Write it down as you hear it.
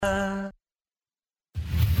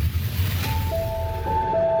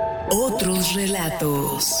Otros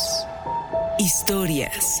relatos.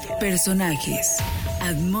 Historias, personajes,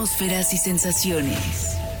 atmósferas y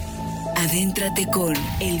sensaciones. Adéntrate con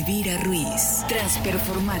Elvira Ruíz,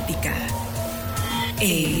 Transperformática,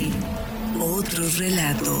 en Otros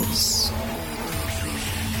Relatos.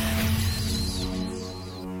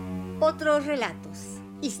 Otros relatos.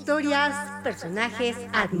 Historias, personajes,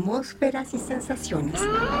 atmósferas y sensaciones.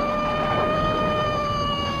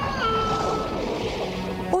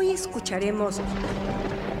 Hoy escucharemos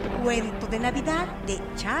Cuento de Navidad de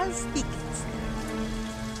Charles Dickens.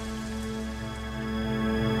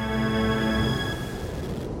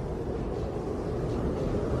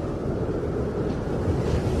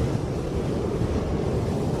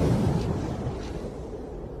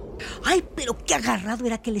 ¡Ay, pero qué agarrado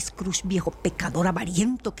era aquel Scrooge, viejo pecador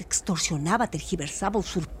avariento que extorsionaba, tergiversaba,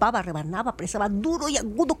 usurpaba, rebanaba, apresaba duro y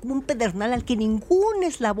agudo como un pedernal al que ningún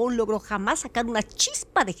eslabón logró jamás sacar una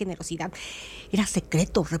chispa de generosidad! Era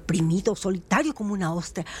secreto, reprimido, solitario como una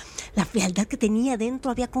ostra. La frialdad que tenía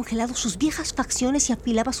dentro había congelado sus viejas facciones y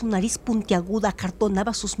afilaba su nariz puntiaguda,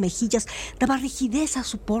 acartonaba sus mejillas, daba rigidez a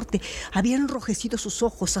su porte, había enrojecido sus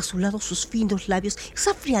ojos, azulado sus finos labios.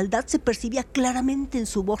 Esa frialdad se percibía claramente en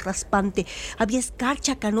su voz raspante. Había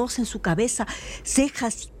escarcha canosa en su cabeza,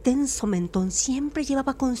 cejas y tenso mentón. Siempre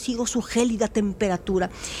llevaba consigo su gélida temperatura.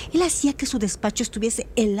 Él hacía que su despacho estuviese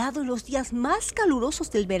helado en los días más calurosos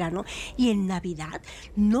del verano, y en Navidad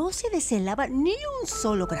no se deshelaba ni un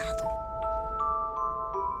solo grado.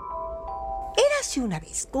 Érase una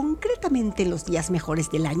vez, concretamente en los días mejores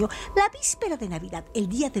del año, la víspera de Navidad, el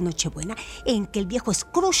día de Nochebuena, en que el viejo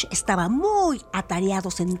Scrooge estaba muy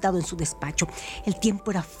atareado sentado en su despacho. El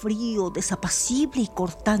tiempo era frío, desapacible y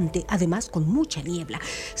cortante, además con mucha niebla.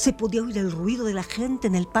 Se podía oír el ruido de la gente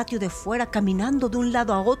en el patio de fuera, caminando de un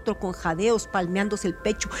lado a otro con jadeos, palmeándose el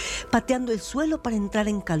pecho, pateando el suelo para entrar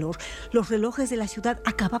en calor. Los relojes de la ciudad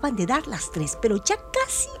acababan de dar las 3, pero ya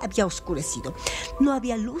casi había oscurecido. No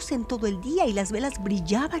había luz en todo el día y las velas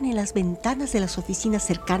brillaban en las ventanas de las oficinas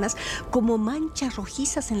cercanas como manchas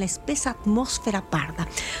rojizas en la espesa atmósfera parda.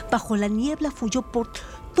 Bajo la niebla fluyó por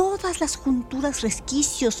todas las junturas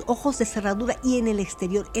resquicios, ojos de cerradura, y en el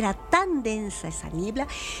exterior era tan densa esa niebla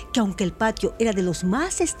que aunque el patio era de los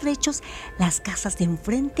más estrechos, las casas de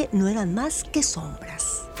enfrente no eran más que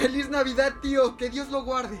sombras. ¡Feliz Navidad, tío! ¡Que Dios lo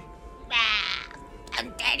guarde!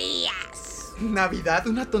 ¡Tonterías! ¿Navidad?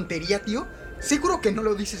 ¿Una tontería, tío? Seguro que no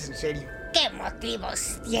lo dices en serio. ¿Qué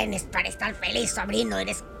motivos tienes para estar feliz, sobrino?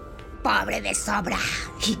 Eres pobre de sobra.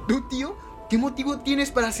 ¿Y tú, tío? ¿Qué motivo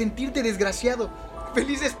tienes para sentirte desgraciado?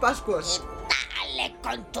 ¡Felices Pascuas! Y dale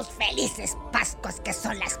con tus felices Pascuas, que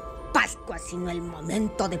son las Pascuas, sino el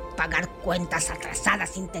momento de pagar cuentas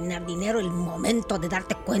atrasadas sin tener dinero, el momento de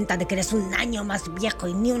darte cuenta de que eres un año más viejo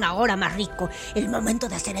y ni una hora más rico, el momento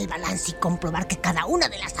de hacer el balance y comprobar que cada una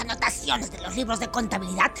de las anotaciones de los libros de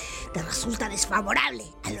contabilidad te resulta desfavorable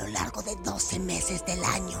a lo largo de 12 meses del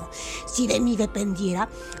año. Si de mí dependiera,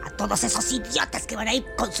 a todos esos idiotas que van a ir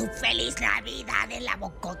con su feliz Navidad en la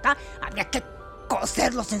bocota, habría que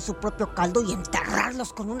cocerlos en su propio caldo y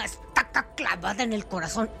enterrarlos con una estaca clavada en el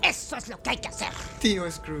corazón. Eso es lo que hay que hacer.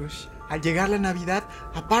 Tío Scrooge, al llegar la Navidad,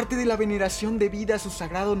 aparte de la veneración debida a su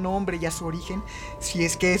sagrado nombre y a su origen, si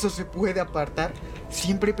es que eso se puede apartar,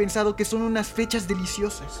 siempre he pensado que son unas fechas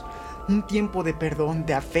deliciosas. Un tiempo de perdón,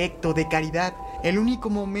 de afecto, de caridad. El único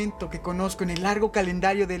momento que conozco en el largo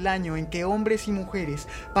calendario del año en que hombres y mujeres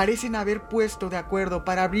parecen haber puesto de acuerdo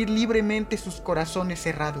para abrir libremente sus corazones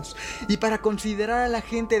cerrados y para considerar a la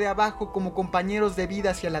gente de abajo como compañeros de vida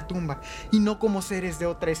hacia la tumba y no como seres de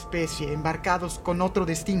otra especie embarcados con otro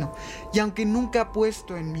destino. Y aunque nunca he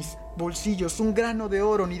puesto en mis bolsillos un grano de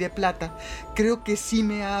oro ni de plata, creo que sí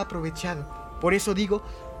me ha aprovechado. Por eso digo,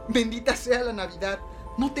 bendita sea la Navidad.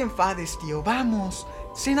 No te enfades, tío. Vamos,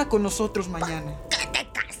 cena con nosotros mañana. ¿Por qué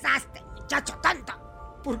te casaste, muchacho tonto?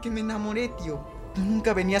 Porque me enamoré, tío. Tú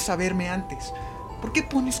nunca venías a verme antes. ¿Por qué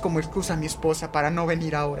pones como excusa a mi esposa para no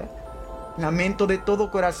venir ahora? Lamento de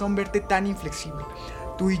todo corazón verte tan inflexible.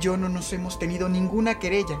 Tú y yo no nos hemos tenido ninguna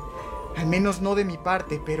querella. Al menos no de mi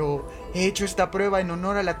parte, pero he hecho esta prueba en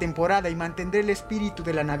honor a la temporada y mantendré el espíritu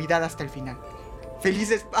de la Navidad hasta el final.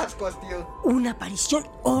 ¡Felices Pascuas, tío! Una aparición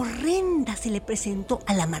horrenda se le presentó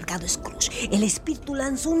al amargado Scrooge. El espíritu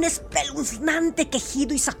lanzó un espeluznante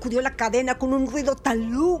quejido y sacudió la cadena con un ruido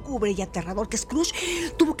tan lúgubre y aterrador que Scrooge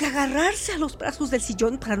tuvo que agarrarse a los brazos del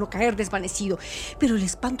sillón para no caer desvanecido. Pero el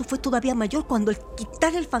espanto fue todavía mayor cuando, al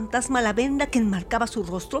quitar el fantasma la venda que enmarcaba su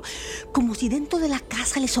rostro, como si dentro de la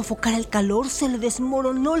casa le sofocara el calor, se le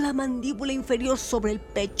desmoronó la mandíbula inferior sobre el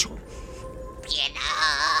pecho.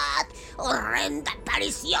 ¡Piedad! horrenda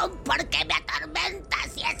aparición, ¿por qué me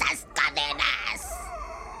atormentas y esas cadenas?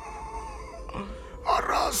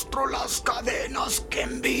 Arrastro las cadenas que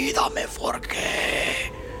en vida me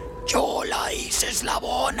forjé. Yo la hice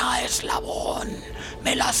eslabón a eslabón.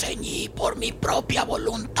 Me la ceñí por mi propia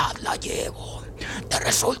voluntad, la llevo. ¿Te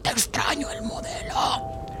resulta extraño el modelo?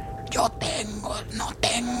 No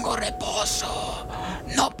tengo reposo.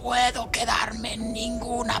 No puedo quedarme en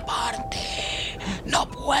ninguna parte. No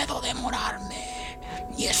puedo demorarme.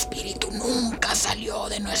 Mi espíritu nunca salió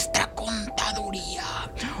de nuestra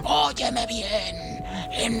contaduría. Óyeme bien.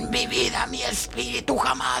 En mi vida mi espíritu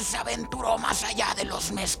jamás se aventuró más allá de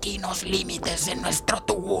los mezquinos límites de nuestro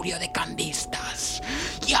tugurio de cambistas.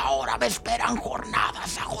 Y ahora me esperan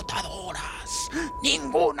jornadas agotadoras.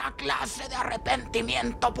 Ninguna clase de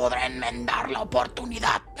arrepentimiento podrá enmendar la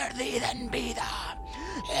oportunidad perdida en vida.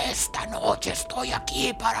 Esta noche estoy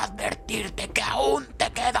aquí para advertirte que aún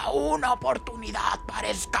te queda una oportunidad para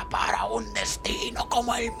escapar a un destino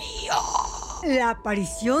como el mío. La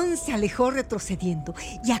aparición se alejó retrocediendo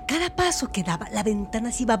y a cada paso que daba, la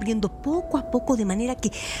ventana se iba abriendo poco a poco, de manera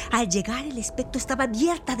que al llegar el espectro estaba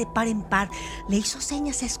abierta de par en par. Le hizo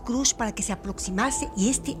señas a Scrooge para que se aproximase y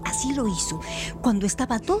este así lo hizo. Cuando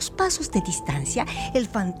estaba a 2 pasos de distancia, el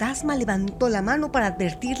fantasma levantó la mano para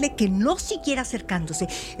advertirle que no siguiera acercándose.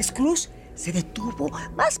 Scrooge se detuvo,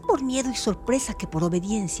 más por miedo y sorpresa que por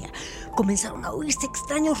obediencia. Comenzaron a oírse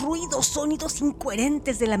extraños ruidos, sonidos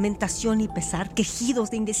incoherentes de lamentación y pesar, quejidos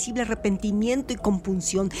de indecible arrepentimiento y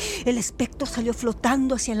compunción. El espectro salió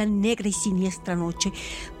flotando hacia la negra y siniestra noche.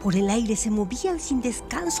 Por el aire se movían sin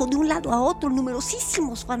descanso de un lado a otro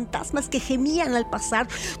numerosísimos fantasmas que gemían al pasar.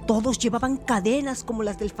 Todos llevaban cadenas como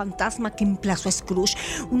las del fantasma que emplazó a Scrooge.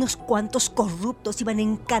 Unos cuantos corruptos iban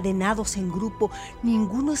encadenados en grupo.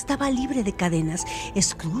 Ninguno estaba libre de cadenas.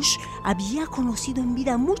 Scrooge había conocido en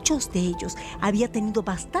vida a muchos de ellos. Había tenido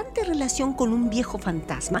bastante relación con un viejo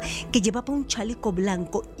fantasma que llevaba un chaleco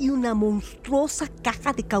blanco y una monstruosa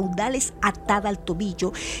caja de caudales atada al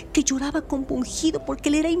tobillo, que lloraba compungido porque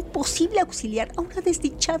le era imposible auxiliar a una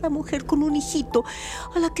desdichada mujer con un hijito,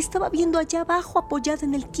 a la que estaba viendo allá abajo apoyada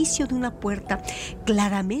en el quicio de una puerta.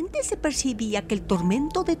 Claramente se percibía que el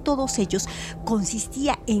tormento de todos ellos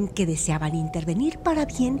consistía en que deseaban intervenir para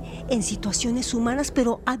bien en situaciones humanas,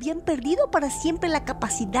 pero habían perdido para siempre la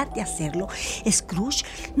capacidad de hacerlo. Scrooge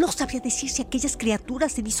no sabía decir si aquellas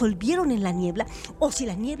criaturas se disolvieron en la niebla o si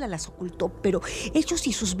la niebla las ocultó, pero ellos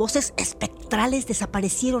y sus voces espectrales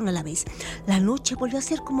desaparecieron a la vez. La noche volvió a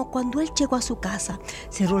ser como cuando él llegó a su casa.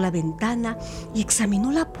 Cerró la ventana y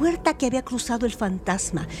examinó la puerta que había cruzado el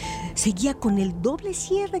fantasma. Seguía con el doble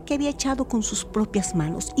cierre que había echado con sus propias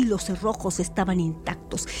manos y los cerrojos estaban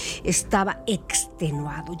intactos. Estaba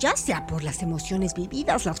extenuado, ya sea por las emociones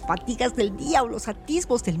vividas, las fatigas del día o los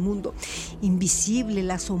atisbos del mundo. Invisible,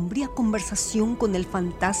 la sombría conversación con el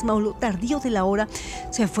fantasma o lo tardío de la hora,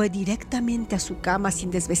 se fue directamente a su cama sin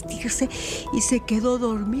desvestirse y se quedó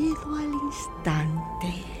dormido al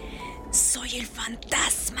instante. Soy el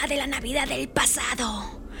fantasma de la Navidad del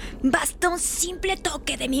pasado. Basta un simple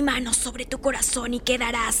toque de mi mano sobre tu corazón y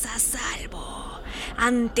quedarás a salvo.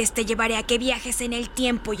 Antes te llevaré a que viajes en el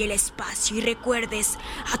tiempo y el espacio y recuerdes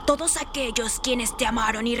a todos aquellos quienes te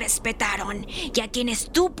amaron y respetaron, y a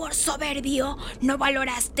quienes tú por soberbio no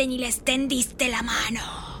valoraste ni les tendiste la mano.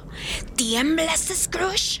 ¿Tiemblas,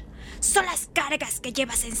 Scrooge? Son las cargas que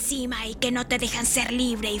llevas encima y que no te dejan ser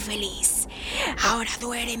libre y feliz. Ahora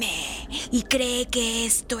duéreme y cree que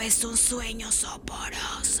esto es un sueño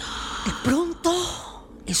soporoso. De pronto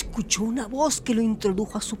escuchó una voz que lo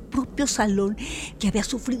introdujo a su propio salón, que había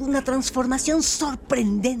sufrido una transformación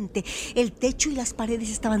sorprendente. El techo y las paredes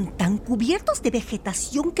estaban tan cubiertos de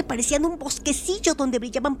vegetación que parecían un bosquecillo donde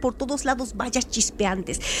brillaban por todos lados bayas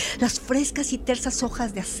chispeantes. Las frescas y tersas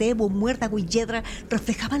hojas de acebo, muérdago y yedra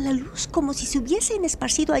reflejaban la luz como si se hubiesen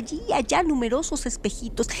esparcido allí y allá numerosos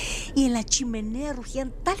espejitos, y en la chimenea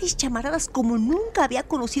rugían tales llamaradas como nunca había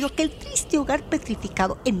conocido aquel triste hogar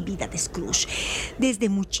petrificado en vida de Scrooge. Desde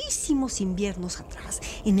muchísimos inviernos atrás,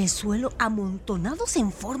 en el suelo, amontonados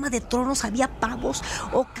en forma de tronos, había pavos,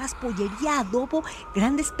 ocas, pollería, adobo,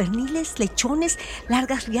 grandes perniles, lechones,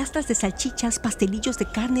 largas riastras de salchichas, pastelillos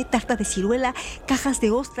de carne, tarta de ciruela, cajas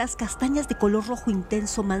de ostras, castañas de color rojo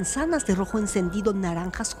intenso, manzanas de rojo encendido,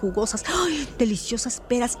 naranjas jugosas, ¡ay!, deliciosas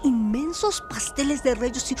peras, inmensos pasteles de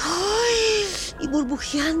reyes y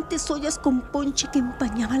burbujeantes ollas con ponche que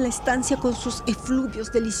empañaban la estancia con sus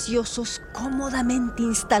efluvios deliciosos. Cómodamente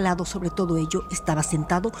instalado sobre todo ello estaba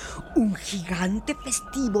sentado un gigante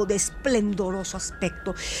festivo de esplendoroso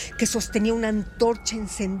aspecto que sostenía una antorcha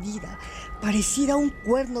encendida, parecida a un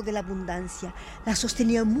cuerno de la abundancia. La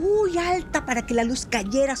sostenía muy alta para que la luz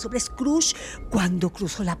cayera sobre Scrooge cuando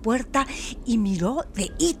cruzó la puerta y miró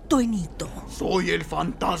de hito en hito. Soy el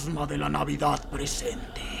fantasma de la Navidad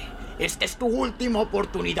presente. Esta es tu última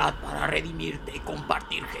oportunidad para redimirte y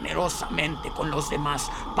compartir generosamente con los demás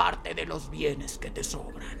parte de los bienes que te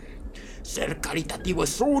sobran. Ser caritativo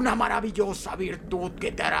es una maravillosa virtud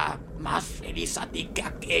que te hará más feliz a ti que a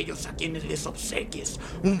aquellos a quienes les obsequies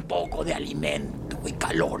un poco de alimento y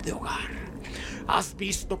calor de hogar. ¿Has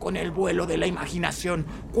visto con el vuelo de la imaginación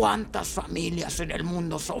cuántas familias en el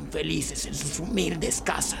mundo son felices en sus humildes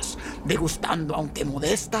casas, degustando, aunque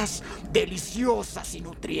modestas, deliciosas y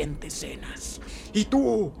nutrientes cenas? ¿Y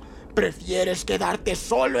tú prefieres quedarte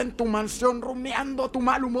solo en tu mansión rumiando tu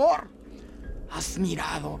mal humor? ¿Has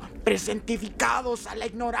mirado, presentificados a la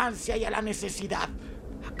ignorancia y a la necesidad?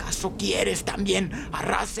 ¿Acaso quieres también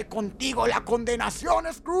arrase contigo la condenación,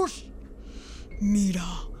 Scrooge? Mira,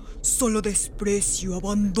 solo desprecio,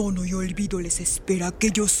 abandono y olvido les espera a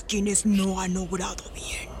aquellos quienes no han obrado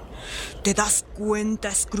bien. ¿Te das cuenta,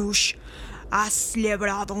 Scrooge? Has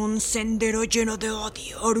labrado un sendero lleno de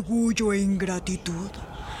odio, orgullo e ingratitud.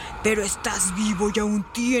 Pero estás vivo y aún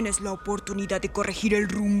tienes la oportunidad de corregir el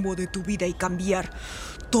rumbo de tu vida y cambiar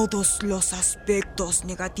todos los aspectos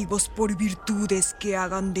negativos por virtudes que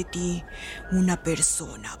hagan de ti una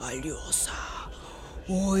persona valiosa.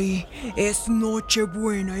 Hoy es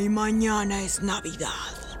Nochebuena y mañana es Navidad.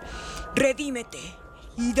 Redímete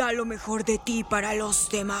y da lo mejor de ti para los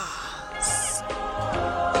demás.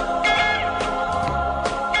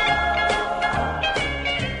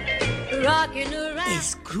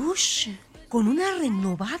 Scrooge, con una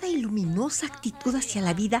renovada y luminosa actitud hacia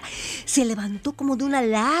la vida, se levantó como de una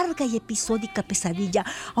larga y episódica pesadilla.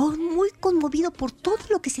 Aún muy conmovido por todo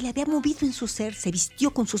lo que se le había movido en su ser, se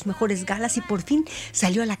vistió con sus mejores galas y por fin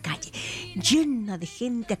salió a la calle, llena de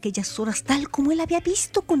gente a aquellas horas, tal como él había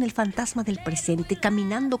visto con el fantasma del presente,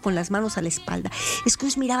 caminando con las manos a la espalda.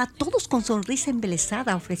 Scrooge miraba a todos con sonrisa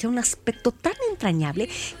embelesada, ofrecía un aspecto tan entrañable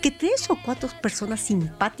que 3 o 4 personas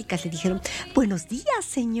simpáticas le dijeron: «Buenos días,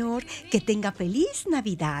 señor, que tenga feliz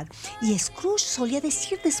Navidad». Y Scrooge solía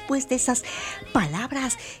decir después de esas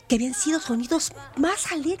palabras que habían sido sonidos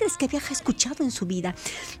más alegres que había escuchado en su vida.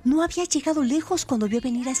 No había llegado lejos cuando vio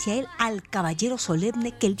venir hacia él al caballero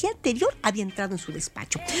solemne que el día anterior había entrado en su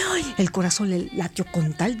despacho. El corazón le latió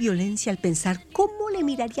con tal violencia al pensar cómo le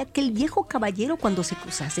miraría aquel viejo caballero cuando se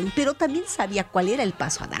cruzasen, pero también sabía cuál era el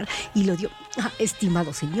paso a dar y lo dio.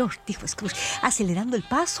 «Estimado señor», dijo Scrooge, acelerando el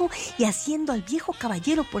paso y haciendo al viejo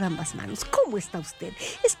caballero por ambas manos. «¿Cómo está usted?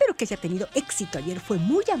 Espero que haya tenido éxito ayer. Fue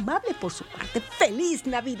muy amable por su parte. ¡Feliz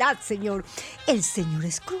Navidad, señor!». «El señor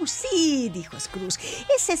Scrooge». «Sí», dijo Scrooge.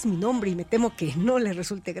 «Ese es mi nombre y me temo que no le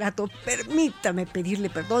resulte grato. Permítame pedirle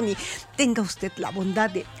perdón y tenga usted la bondad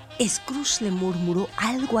de...». Scrooge le murmuró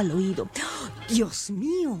algo al oído. «Dios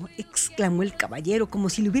mío», exclamó el caballero como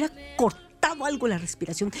si le hubiera cortado algo la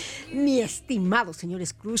respiración. «Mi estimado señor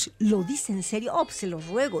Scrooge, ¿lo dice en serio?». «Oh, se lo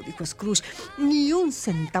ruego», dijo Scrooge. «Ni un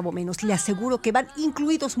centavo menos. Le aseguro que van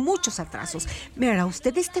incluidos muchos atrasos. ¿Me hará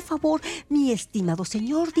usted este favor, mi estimado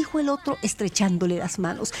señor?», dijo el otro, estrechándole las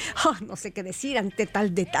manos. «No sé qué decir ante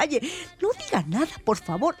tal detalle». «No diga nada, por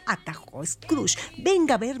favor», atajó Scrooge.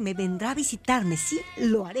 «Venga a verme, vendrá a visitarme». «Sí,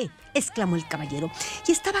 lo haré», exclamó el caballero.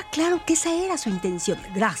 Y estaba claro que esa era su intención.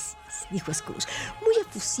 «Gracias», dijo Scrooge, muy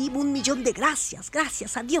efusivo. «1 millón de gracias,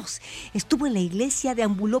 gracias a Dios». Estuvo en la iglesia,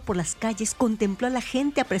 deambuló por las calles, contempló a la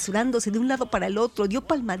gente apresurándose de un lado para el otro, dio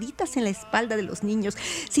palmaditas en la espalda de los niños,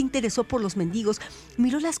 se interesó por los mendigos,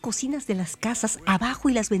 miró las cocinas de las casas abajo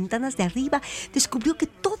y las ventanas de arriba, descubrió que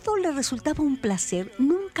todo le resultaba un placer.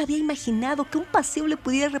 Nunca había imaginado que un paseo le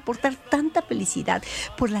pudiera reportar tanta felicidad.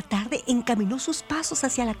 Por la tarde encaminó sus pasos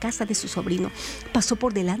hacia la casa de su sobrino. Pasó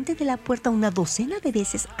por delante de la puerta una docena de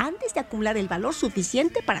veces antes de acumular el valor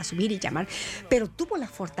suficiente para subir y llamar, pero tuvo la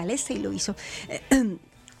fortaleza y lo hizo.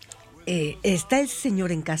 «¿Está el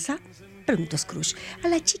señor en casa?», preguntó Scrooge a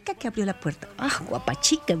la chica que abrió la puerta. «Guapa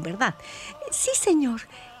chica, en verdad». «Sí, señor».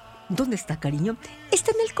 ¿Dónde está, cariño?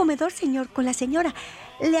 Está en el comedor, señor, con la señora.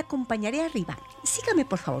 Le acompañaré arriba. Sígame,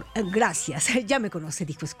 por favor. Gracias. Ya me conoce,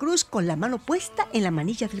 dijo Scrooge con la mano puesta en la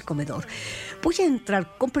manilla del comedor. Voy a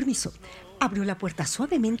entrar, con permiso. Abrió la puerta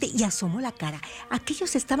suavemente y asomó la cara.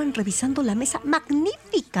 Aquellos estaban revisando la mesa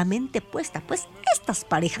magníficamente puesta, pues estas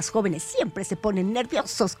parejas jóvenes siempre se ponen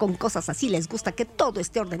nerviosos con cosas así. Les gusta que todo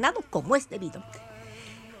esté ordenado como es debido.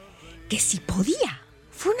 Que si podía.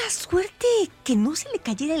 Fue una suerte que no se le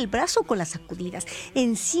cayera el brazo con las sacudidas.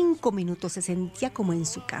 En 5 minutos se sentía como en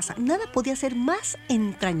su casa. Nada podía ser más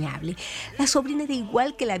entrañable. La sobrina era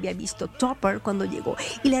igual que la había visto Topper cuando llegó.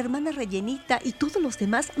 Y la hermana rellenita y todos los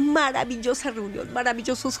demás. Maravillosa reunión,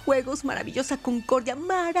 maravillosos juegos, maravillosa concordia,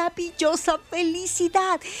 maravillosa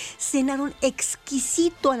felicidad. Cenaron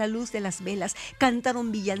exquisito a la luz de las velas.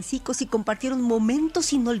 Cantaron villancicos y compartieron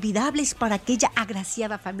momentos inolvidables para aquella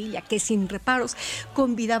agraciada familia que sin reparos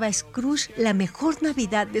convidaba a Scrooge la mejor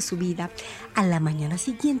Navidad de su vida. A la mañana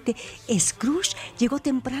siguiente, Scrooge llegó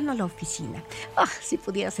temprano a la oficina. Si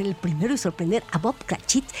pudiera ser el primero y sorprender a Bob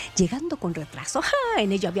Cratchit llegando con retraso.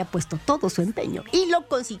 En ello había puesto todo su empeño. Y lo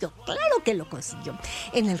consiguió, claro que lo consiguió.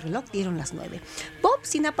 En el reloj dieron las 9. Bob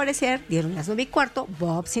sin aparecer, dieron las 9:15.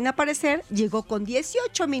 Bob sin aparecer, llegó con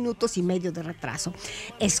 18 minutos y medio de retraso.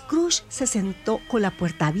 Scrooge se sentó con la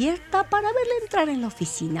puerta abierta para verle entrar en la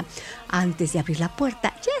oficina. Antes de abrir la puerta,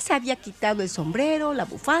 ya se había quitado el sombrero, la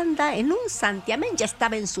bufanda. En un santiamén ya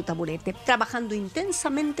estaba en su taburete, trabajando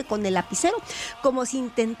intensamente con el lapicero, como si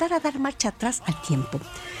intentara dar marcha atrás al tiempo.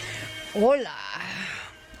 «Hola»,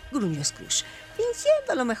 gruñó Scrooge,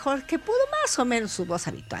 fingiendo lo mejor que pudo más o menos su voz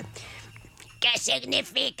habitual. ¿Qué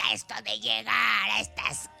significa esto de llegar a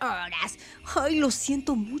estas horas? «Ay, lo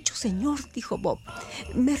siento mucho, señor», dijo Bob.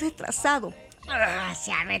 «Me he retrasado».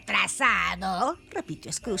 ¿Se ha retrasado?,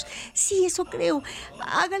 repitió Scrooge. «Sí, eso creo.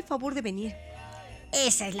 Haga el favor de venir».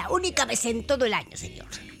 Esa es la única vez en todo el año, señor.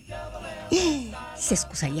 Se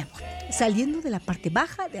excusaría Bob, saliendo de la parte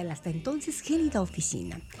baja de la hasta entonces gélida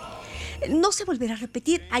oficina. «No se volverá a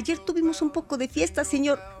repetir. Ayer tuvimos un poco de fiesta,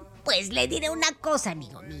 señor». Pues le diré una cosa,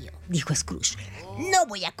 amigo mío, dijo Scrooge. No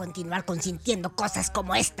voy a continuar consintiendo cosas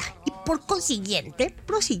como esta. Y por consiguiente,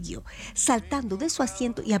 prosiguió, saltando de su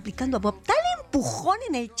asiento y aplicando a Bob tal empujón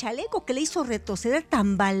en el chaleco que le hizo retroceder,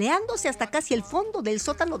 tambaleándose hasta casi el fondo del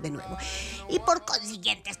sótano de nuevo. Y por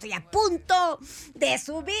consiguiente estoy a punto de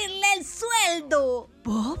subirle el sueldo.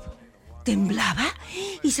 Bob temblaba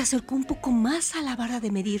y se acercó un poco más a la vara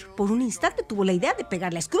de medir. Por un instante tuvo la idea de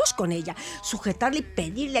pegarle a Scrooge con ella, sujetarle y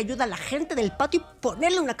pedirle ayuda a la gente del patio y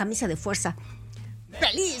ponerle una camisa de fuerza.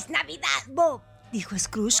 ¡Feliz Navidad, Bob!, dijo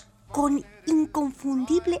Scrooge con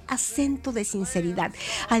inconfundible acento de sinceridad,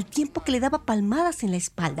 al tiempo que le daba palmadas en la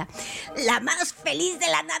espalda. La más feliz de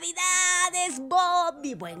las Navidades, Bob,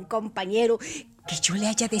 mi buen compañero, que yo le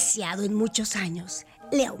haya deseado en muchos años.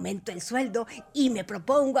 Le aumento el sueldo y me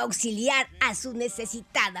propongo auxiliar a su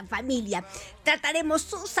necesitada familia. Trataremos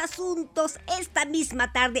sus asuntos esta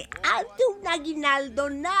misma tarde ante un aguinaldo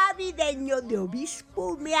navideño de obispo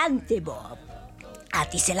humeante, Bob.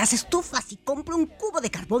 Atice las estufas y compre un cubo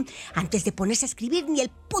de carbón antes de ponerse a escribir ni el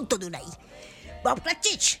punto de una I. Bob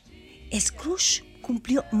Cratchit. Scrooge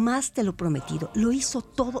cumplió más de lo prometido. Lo hizo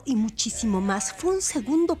todo y muchísimo más. Fue un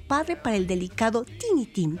segundo padre para el delicado Tiny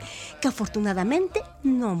Tim, que afortunadamente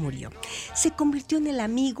no murió. Se convirtió en el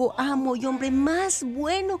amigo, amo y hombre más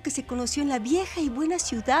bueno que se conoció en la vieja y buena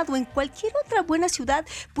ciudad o en cualquier otra buena ciudad,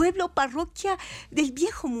 pueblo o parroquia del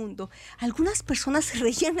viejo mundo. Algunas personas se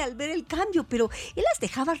reían al ver el cambio, pero él las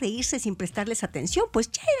dejaba reírse sin prestarles atención,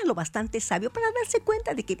 pues ya era lo bastante sabio para darse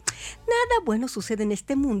cuenta de que nada bueno sucede en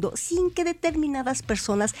este mundo sin que determinadas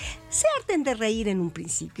personas se harten de reír en un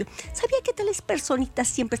principio. Sabía que tales personitas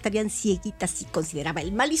siempre estarían cieguitas y consideraba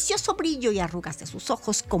el malicioso brillo y arrugas de sus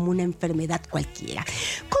ojos como una enfermedad cualquiera,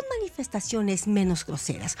 con manifestaciones menos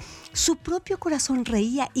groseras. Su propio corazón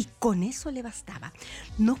reía y con eso le bastaba.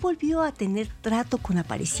 No volvió a tener trato con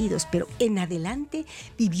aparecidos, pero en adelante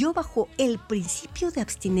vivió bajo el principio de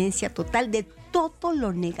abstinencia total de todo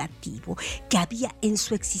lo negativo que había en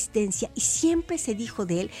su existencia, y siempre se dijo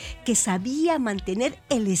de él que sabía mantener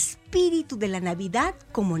el espíritu de la Navidad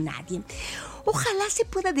como nadie. Ojalá se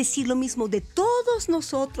pueda decir lo mismo de todos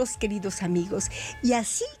nosotros, queridos amigos, y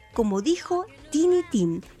así como dijo Tiny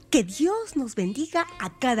Tim, que Dios nos bendiga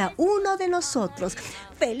a cada uno de nosotros.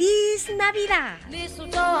 ¡Feliz Navidad!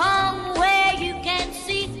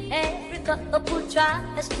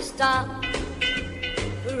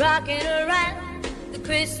 Rocking around the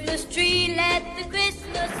Christmas tree, let the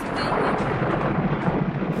Christmas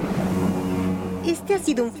tree. Este ha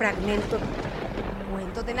sido un fragmento de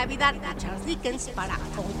Cuento de Navidad de Charles Dickens para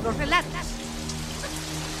Otros Relatos.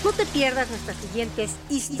 No te pierdas nuestras siguientes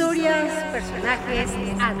historias, personajes,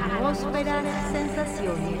 atmósferas,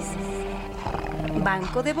 sensaciones.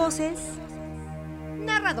 Banco de voces.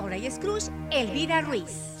 Narradora y Scrooge, Elvira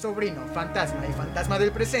Ruíz. Sobrino, fantasma y fantasma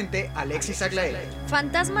del presente, Alexis Aglaé.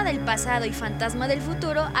 Fantasma del pasado y fantasma del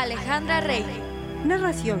futuro, Alejandra Rey.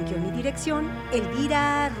 Narración, guión y dirección,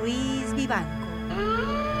 Elvira Ruiz Vivanco.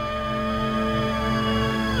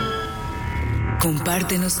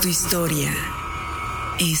 Compártenos tu historia.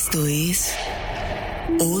 Esto es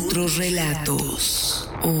Otros Relatos.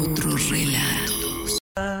 Otros Relatos.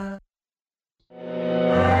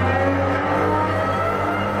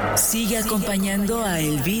 Sigue acompañando a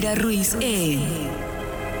Elvira Ruiz en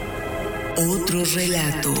Otros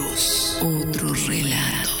Relatos. Otros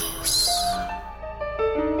Relatos.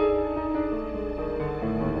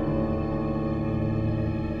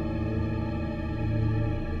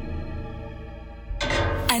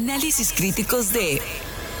 Análisis críticos de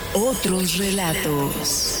Otros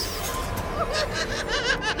Relatos.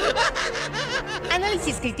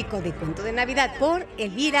 Análisis crítico de Cuento de Navidad por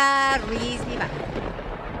Elvira Ruiz Vivanco.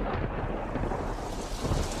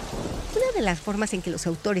 Una de las formas en que los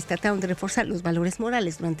autores trataron de reforzar los valores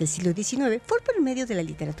morales durante el siglo XIX fue por medio de la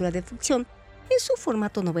literatura de ficción en su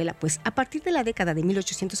formato novela, pues a partir de la década de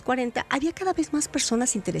 1840 había cada vez más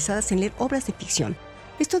personas interesadas en leer obras de ficción.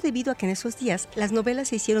 Esto debido a que en esos días las novelas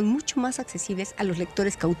se hicieron mucho más accesibles a los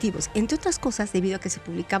lectores cautivos, entre otras cosas debido a que se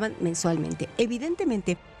publicaban mensualmente.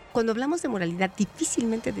 Evidentemente, cuando hablamos de moralidad,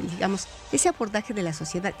 difícilmente digamos ese abordaje de la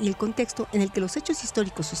sociedad y el contexto en el que los hechos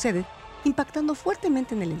históricos suceden, impactando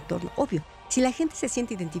fuertemente en el entorno. Obvio, si la gente se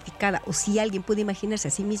siente identificada o si alguien puede imaginarse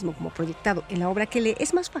a sí mismo como proyectado en la obra que lee,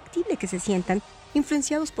 es más factible que se sientan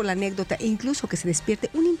influenciados por la anécdota e incluso que se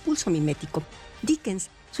despierte un impulso mimético.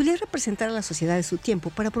 Dickens solía representar a la sociedad de su tiempo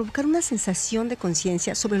para provocar una sensación de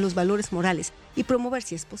conciencia sobre los valores morales y promover,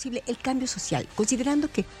 si es posible, el cambio social, considerando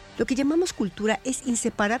que lo que llamamos cultura es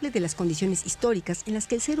inseparable de las condiciones históricas en las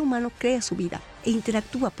que el ser humano crea su vida e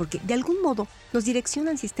interactúa porque, de algún modo, nos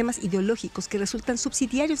direccionan sistemas ideológicos que resultan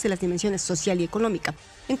subsidiarios de las dimensiones social y económica.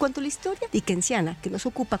 En cuanto a la historia dickensiana que nos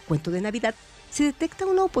ocupa, Cuento de Navidad, se detecta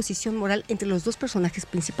una oposición moral entre los dos personajes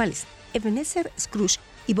principales, Ebenezer Scrooge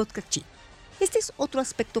y Botcachi. Este es otro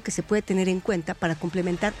aspecto que se puede tener en cuenta para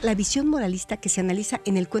complementar la visión moralista que se analiza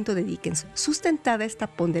en el cuento de Dickens, sustentada esta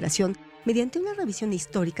ponderación mediante una revisión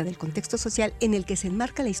histórica del contexto social en el que se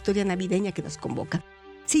enmarca la historia navideña que nos convoca.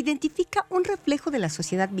 Se identifica un reflejo de la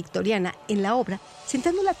sociedad victoriana en la obra,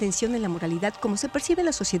 centrando la atención en la moralidad como se percibe en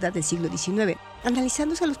la sociedad del siglo XIX,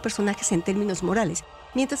 analizándose a los personajes en términos morales,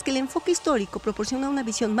 mientras que el enfoque histórico proporciona una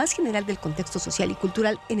visión más general del contexto social y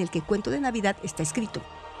cultural en el que Cuento de Navidad está escrito.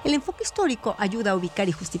 El enfoque histórico ayuda a ubicar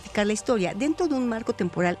y justificar la historia dentro de un marco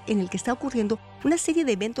temporal en el que está ocurriendo una serie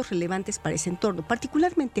de eventos relevantes para ese entorno,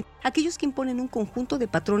 particularmente aquellos que imponen un conjunto de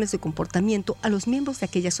patrones de comportamiento a los miembros de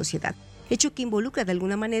aquella sociedad, hecho que involucra de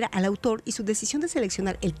alguna manera al autor y su decisión de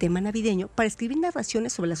seleccionar el tema navideño para escribir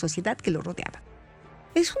narraciones sobre la sociedad que lo rodeaba.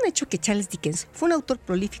 Es un hecho que Charles Dickens fue un autor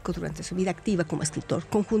prolífico durante su vida activa como escritor,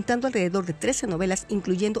 conjuntando alrededor de 13 novelas,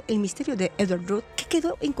 incluyendo El misterio de Edward Drood, que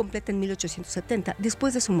quedó incompleta en 1870,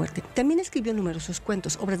 después de su muerte. También escribió numerosos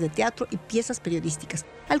cuentos, obras de teatro y piezas periodísticas.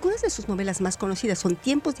 Algunas de sus novelas más conocidas son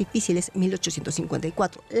Tiempos difíciles,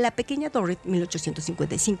 1854, La pequeña Dorrit,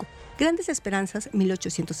 1855, Grandes esperanzas,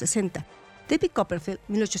 1860, David Copperfield,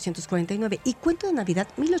 1849 y Cuento de Navidad,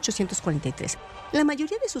 1843. La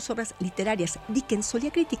mayoría de sus obras literarias, Dickens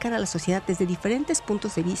solía criticar a la sociedad desde diferentes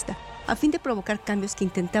puntos de vista, a fin de provocar cambios que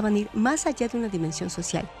intentaban ir más allá de una dimensión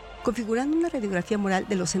social, configurando una radiografía moral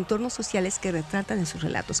de los entornos sociales que retratan en sus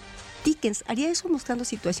relatos. Dickens haría eso mostrando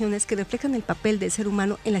situaciones que reflejan el papel del ser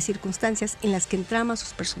humano en las circunstancias en las que entraman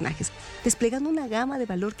sus personajes, desplegando una gama de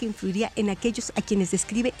valor que influiría en aquellos a quienes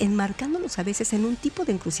describe, enmarcándolos a veces en un tipo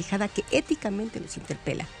de encrucijada que éticamente los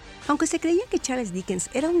interpela. Aunque se creía que Charles Dickens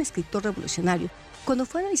era un escritor revolucionario, cuando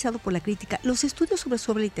fue analizado por la crítica, los estudios sobre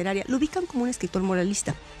su obra literaria lo ubican como un escritor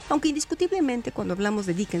moralista, aunque indiscutiblemente cuando hablamos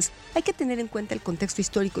de Dickens hay que tener en cuenta el contexto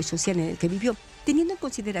histórico y social en el que vivió, teniendo en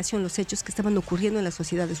consideración los hechos que estaban ocurriendo en la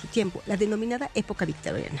sociedad de su tiempo, la denominada época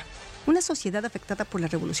victoriana. Una sociedad afectada por la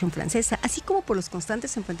Revolución Francesa, así como por los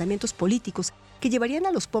constantes enfrentamientos políticos que llevarían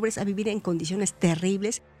a los pobres a vivir en condiciones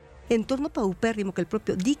terribles, entorno paupérrimo que el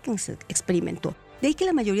propio Dickens experimentó. De ahí que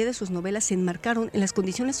la mayoría de sus novelas se enmarcaron en las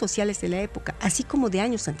condiciones sociales de la época, así como de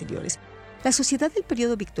años anteriores. La sociedad del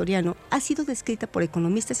periodo victoriano ha sido descrita por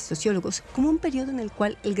economistas y sociólogos como un periodo en el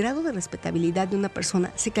cual el grado de respetabilidad de una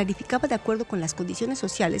persona se clarificaba de acuerdo con las condiciones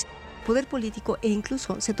sociales, poder político e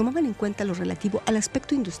incluso se tomaban en cuenta lo relativo al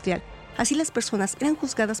aspecto industrial, Así las personas eran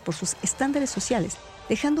juzgadas por sus estándares sociales,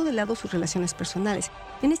 dejando de lado sus relaciones personales.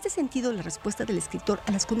 En este sentido, la respuesta del escritor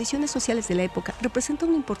a las condiciones sociales de la época representa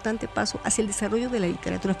un importante paso hacia el desarrollo de la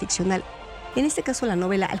literatura ficcional. En este caso, la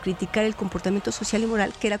novela, al criticar el comportamiento social y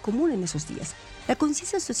moral que era común en esos días. La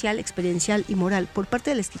conciencia social, experiencial y moral por parte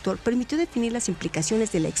del escritor permitió definir las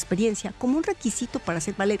implicaciones de la experiencia como un requisito para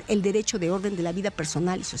hacer valer el derecho de orden de la vida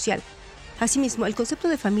personal y social. Asimismo, el concepto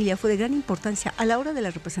de familia fue de gran importancia a la hora de la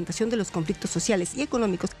representación de los conflictos sociales y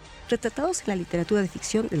económicos retratados en la literatura de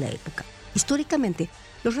ficción de la época. Históricamente,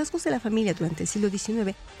 los rasgos de la familia durante el siglo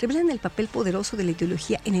XIX revelan el papel poderoso de la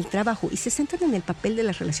ideología en el trabajo y se centran en el papel de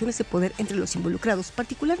las relaciones de poder entre los involucrados,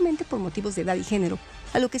 particularmente por motivos de edad y género,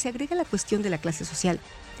 a lo que se agrega la cuestión de la clase social,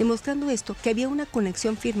 demostrando esto que había una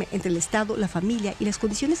conexión firme entre el Estado, la familia y las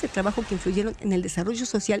condiciones de trabajo que influyeron en el desarrollo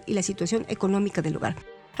social y la situación económica del hogar.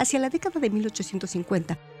 Hacia la década de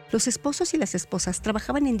 1850, los esposos y las esposas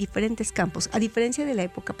trabajaban en diferentes campos, a diferencia de la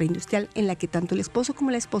época preindustrial en la que tanto el esposo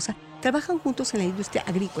como la esposa trabajan juntos en la industria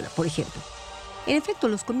agrícola, por ejemplo. En efecto,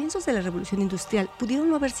 los comienzos de la revolución industrial pudieron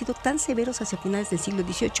no haber sido tan severos hacia finales del siglo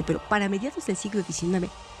XVIII, pero para mediados del siglo XIX,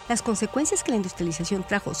 las consecuencias que la industrialización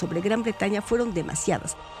trajo sobre Gran Bretaña fueron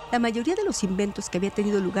demasiadas. La mayoría de los inventos que había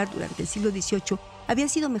tenido lugar durante el siglo XVIII habían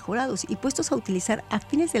sido mejorados y puestos a utilizar a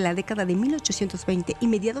fines de la década de 1820 y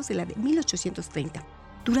mediados de la de 1830.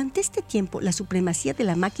 Durante este tiempo, la supremacía de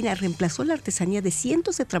la máquina reemplazó la artesanía de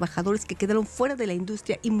cientos de trabajadores que quedaron fuera de la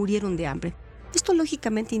industria y murieron de hambre. Esto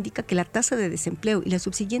lógicamente indica que la tasa de desempleo y la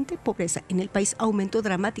subsiguiente pobreza en el país aumentó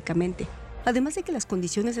dramáticamente, además de que las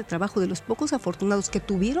condiciones de trabajo de los pocos afortunados que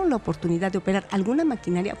tuvieron la oportunidad de operar alguna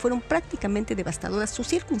maquinaria fueron prácticamente devastadoras sus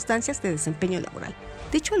circunstancias de desempeño laboral.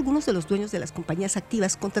 De hecho, algunos de los dueños de las compañías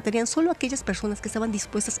activas contratarían solo a aquellas personas que estaban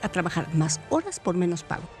dispuestas a trabajar más horas por menos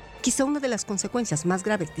pago. Quizá una de las consecuencias más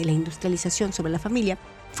graves de la industrialización sobre la familia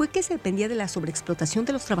fue que se dependía de la sobreexplotación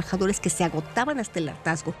de los trabajadores que se agotaban hasta el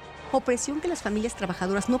hartazgo, opresión que las familias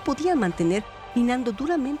trabajadoras no podían mantener, minando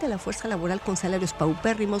duramente a la fuerza laboral con salarios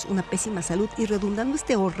paupérrimos, una pésima salud y redundando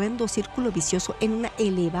este horrendo círculo vicioso en una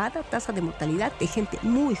elevada tasa de mortalidad de gente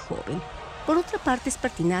muy joven. Por otra parte, es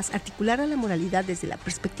pertinaz articular a la moralidad desde la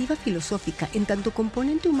perspectiva filosófica en tanto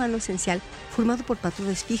componente humano esencial formado por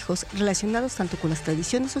patrones fijos relacionados tanto con las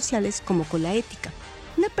tradiciones sociales como con la ética.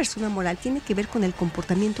 Una persona moral tiene que ver con el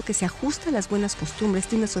comportamiento que se ajusta a las buenas costumbres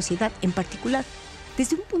de una sociedad en particular.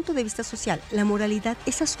 Desde un punto de vista social, la moralidad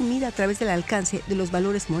es asumida a través del alcance de los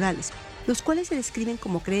valores morales, los cuales se describen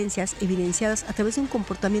como creencias evidenciadas a través de un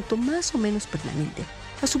comportamiento más o menos permanente.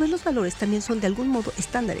 A su vez, los valores también son de algún modo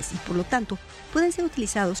estándares y, por lo tanto, pueden ser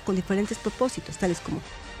utilizados con diferentes propósitos, tales como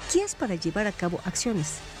guías para llevar a cabo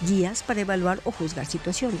acciones, guías para evaluar o juzgar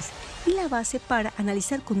situaciones y la base para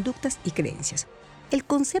analizar conductas y creencias. El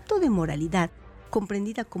concepto de moralidad,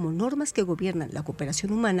 comprendida como normas que gobiernan la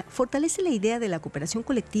cooperación humana, fortalece la idea de la cooperación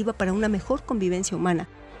colectiva para una mejor convivencia humana,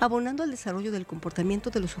 abonando al desarrollo del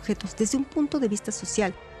comportamiento de los sujetos desde un punto de vista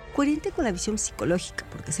social, coherente con la visión psicológica,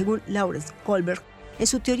 porque según Lawrence Kohlberg, en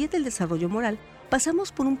su teoría del desarrollo moral,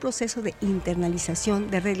 pasamos por un proceso de internalización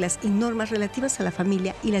de reglas y normas relativas a la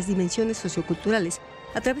familia y las dimensiones socioculturales,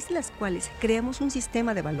 a través de las cuales creamos un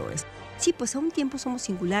sistema de valores. Sí, pues a un tiempo somos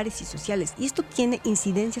singulares y sociales, y esto tiene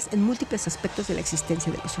incidencias en múltiples aspectos de la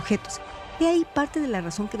existencia de los sujetos. De ahí parte de la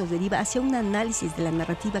razón que nos deriva hacia un análisis de la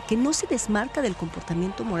narrativa que no se desmarca del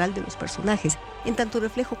comportamiento moral de los personajes, en tanto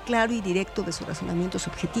reflejo claro y directo de su razonamiento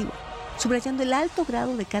subjetivo, subrayando el alto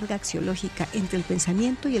grado de carga axiológica entre el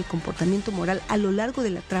pensamiento y el comportamiento moral a lo largo de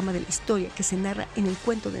la trama de la historia que se narra en el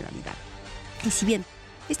cuento de Navidad. Y si bien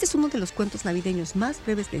este es uno de los cuentos navideños más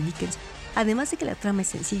breves de Dickens, además de que la trama es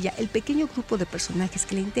sencilla, el pequeño grupo de personajes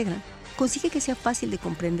que la integran consigue que sea fácil de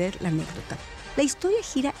comprender la anécdota. La historia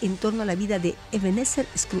gira en torno a la vida de Ebenezer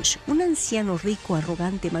Scrooge, un anciano rico,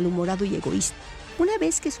 arrogante, malhumorado y egoísta. Una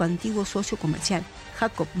vez que su antiguo socio comercial,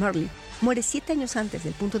 Jacob Marley, muere 7 años antes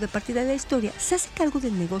del punto de partida de la historia, se hace cargo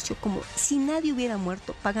del negocio como si nadie hubiera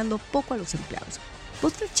muerto, pagando poco a los empleados.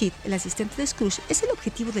 Cratchit, el asistente de Scrooge, es el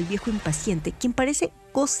objetivo del viejo impaciente, quien parece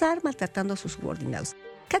gozar maltratando a sus subordinados.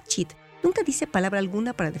 Cratchit nunca dice palabra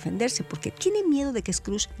alguna para defenderse porque tiene miedo de que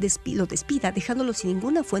Scrooge lo despida, dejándolo sin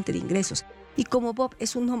ninguna fuente de ingresos. Y como Bob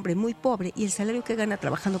es un hombre muy pobre y el salario que gana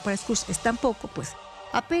trabajando para Scrooge es tan poco, pues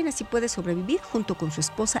apenas si puede sobrevivir junto con su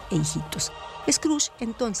esposa e hijitos. Scrooge,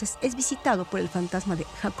 entonces, es visitado por el fantasma de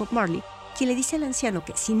Jacob Marley, quien le dice al anciano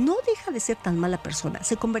que si no deja de ser tan mala persona,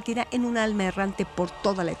 se convertirá en un alma errante por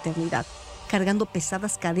toda la eternidad, cargando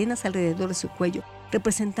pesadas cadenas alrededor de su cuello,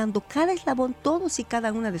 representando cada eslabón, todos y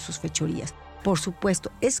cada una de sus fechorías. Por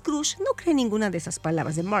supuesto, Scrooge no cree ninguna de esas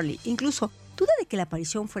palabras de Marley, incluso duda de que la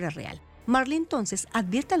aparición fuera real. Marley entonces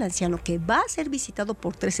advierte al anciano que va a ser visitado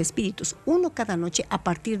por 3 espíritus, uno cada noche a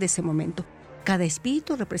partir de ese momento. Cada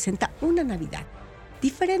espíritu representa una Navidad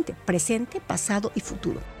diferente, presente, pasado y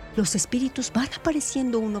futuro. Los espíritus van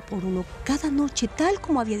apareciendo uno por uno cada noche, tal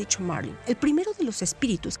como había dicho Marley. El primero de los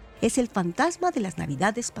espíritus es el fantasma de las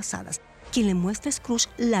Navidades pasadas, quien le muestra a Scrooge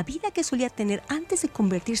la vida que solía tener antes de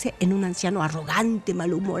convertirse en un anciano arrogante,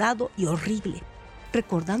 malhumorado y horrible,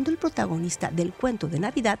 recordando el protagonista del cuento de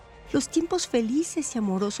Navidad los tiempos felices y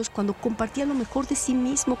amorosos cuando compartía lo mejor de sí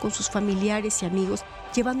mismo con sus familiares y amigos,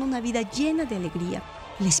 llevando una vida llena de alegría.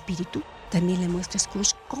 El espíritu también le muestra a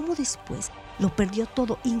Scrooge cómo después lo perdió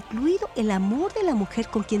todo, incluido el amor de la mujer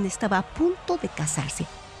con quien estaba a punto de casarse.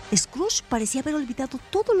 Scrooge parecía haber olvidado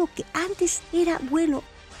todo lo que antes era bueno,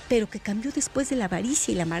 pero que cambió después de la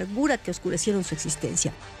avaricia y la amargura que oscurecieron su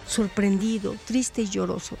existencia. Sorprendido, triste y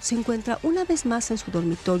lloroso, se encuentra una vez más en su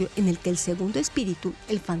dormitorio, en el que el segundo espíritu,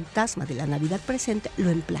 el fantasma de la Navidad presente, lo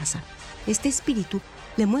emplaza. Este espíritu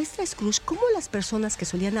le muestra a Scrooge cómo las personas que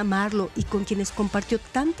solían amarlo y con quienes compartió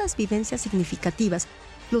tantas vivencias significativas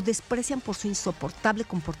lo desprecian por su insoportable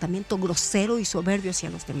comportamiento grosero y soberbio hacia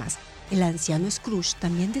los demás. El anciano Scrooge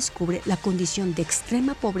también descubre la condición de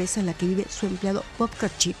extrema pobreza en la que vive su empleado Bob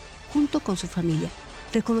Cratchit junto con su familia,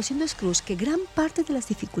 reconociendo a Scrooge que gran parte de las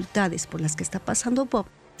dificultades por las que está pasando Bob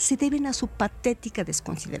se deben a su patética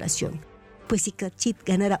desconsideración. Pues si Cratchit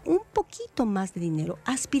ganara un poquito más de dinero,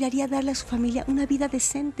 aspiraría a darle a su familia una vida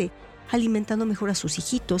decente, alimentando mejor a sus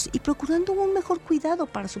hijitos y procurando un mejor cuidado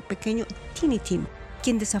para su pequeño Tiny Tim,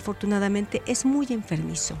 quien desafortunadamente es muy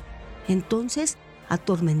enfermizo. Entonces,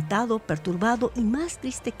 atormentado, perturbado y más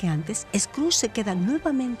triste que antes, Scrooge se queda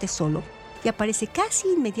nuevamente solo y aparece casi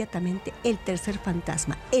inmediatamente el tercer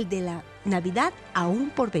fantasma, el de la Navidad aún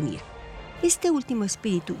por venir. Este último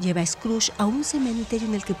espíritu lleva a Scrooge a un cementerio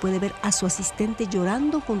en el que puede ver a su asistente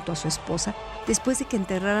llorando junto a su esposa después de que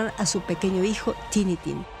enterraran a su pequeño hijo Tiny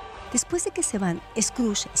Tim. Después de que se van,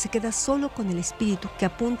 Scrooge se queda solo con el espíritu que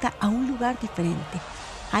apunta a un lugar diferente.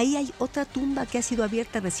 Ahí hay otra tumba que ha sido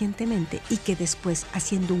abierta recientemente y que después,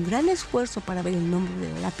 haciendo un gran esfuerzo para ver el nombre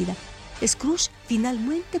de la lápida, Scrooge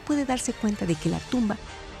finalmente puede darse cuenta de que la tumba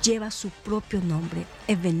lleva su propio nombre,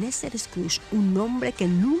 Ebenezer Scrooge, un nombre que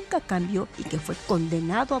nunca cambió y que fue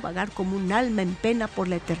condenado a vagar como un alma en pena por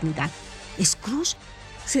la eternidad. Scrooge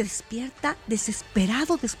se despierta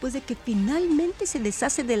desesperado después de que finalmente se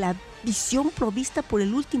deshace de la visión provista por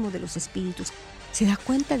el último de los espíritus. Se da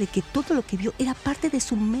cuenta de que todo lo que vio era parte de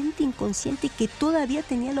su mente inconsciente y que todavía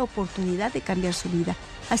tenía la oportunidad de cambiar su vida,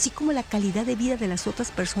 así como la calidad de vida de las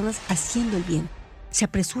otras personas haciendo el bien. Se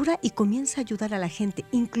apresura y comienza a ayudar a la gente,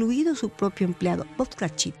 incluido su propio empleado, Bob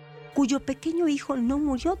Cratchit, cuyo pequeño hijo no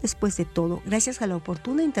murió después de todo, gracias a la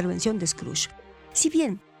oportuna intervención de Scrooge. Si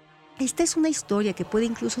bien esta es una historia que puede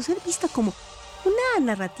incluso ser vista como una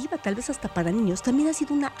narrativa tal vez hasta para niños, también ha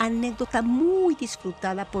sido una anécdota muy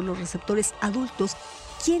disfrutada por los receptores adultos,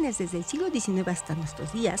 quienes desde el siglo XIX hasta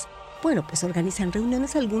nuestros días, organizan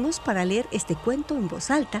reuniones algunos para leer este cuento en voz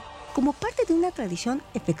alta como parte de una tradición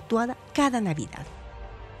efectuada cada Navidad,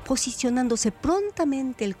 posicionándose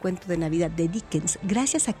prontamente el cuento de Navidad de Dickens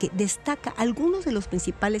gracias a que destaca algunos de los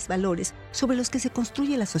principales valores sobre los que se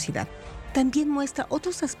construye la sociedad. También muestra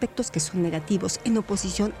otros aspectos que son negativos en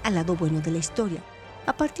oposición al lado bueno de la historia.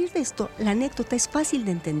 A partir de esto, la anécdota es fácil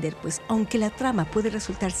de entender, pues aunque la trama puede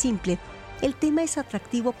resultar simple, el tema es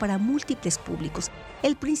atractivo para múltiples públicos.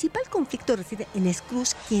 El principal conflicto reside en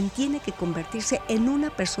Scrooge, quien tiene que convertirse en una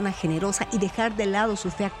persona generosa y dejar de lado su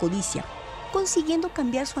fea codicia, consiguiendo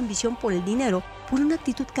cambiar su ambición por el dinero por una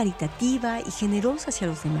actitud caritativa y generosa hacia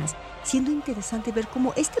los demás, siendo interesante ver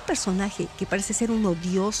cómo este personaje, que parece ser un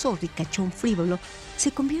odioso ricachón frívolo,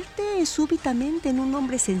 se convierte súbitamente en un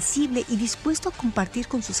hombre sensible y dispuesto a compartir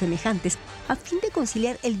con sus semejantes a fin de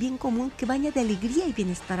conciliar el bien común que baña de alegría y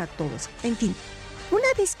bienestar a todos. En fin, una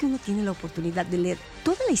vez que uno tiene la oportunidad de leer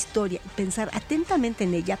toda la historia y pensar atentamente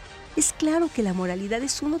en ella, es claro que la moralidad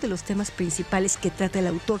es uno de los temas principales que trata el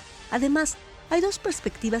autor. Además, hay dos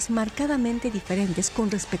perspectivas marcadamente diferentes con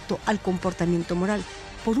respecto al comportamiento moral.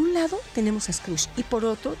 Por un lado tenemos a Scrooge y por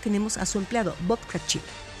otro tenemos a su empleado Bob Cratchit.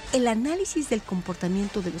 El análisis del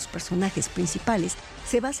comportamiento de los personajes principales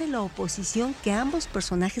se basa en la oposición que ambos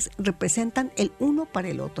personajes representan el uno para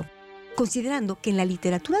el otro, considerando que en la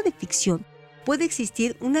literatura de ficción puede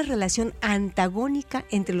existir una relación antagónica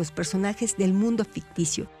entre los personajes del mundo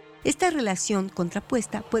ficticio. Esta relación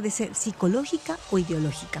contrapuesta puede ser psicológica o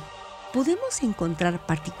ideológica. Podemos encontrar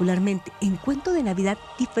particularmente en Cuento de Navidad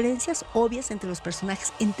diferencias obvias entre los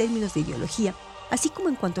personajes en términos de ideología, así como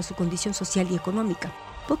en cuanto a su condición social y económica.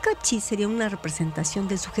 Vodka Cheese sería una representación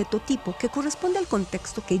del sujeto tipo que corresponde al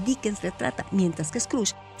contexto que Dickens retrata, mientras que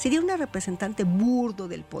Scrooge sería una representante burdo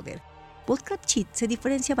del poder. Vodka Cheese se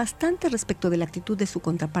diferencia bastante respecto de la actitud de su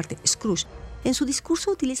contraparte, Scrooge. En su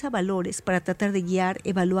discurso utiliza valores para tratar de guiar,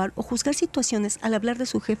 evaluar o juzgar situaciones al hablar de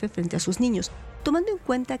su jefe frente a sus niños, tomando en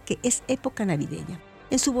cuenta que es época navideña.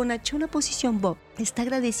 En su bonachona posición, Bob está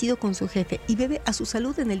agradecido con su jefe y bebe a su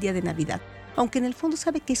salud en el día de Navidad, aunque en el fondo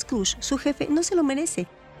sabe que Scrooge, su jefe, no se lo merece,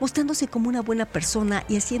 mostrándose como una buena persona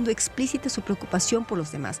y haciendo explícita su preocupación por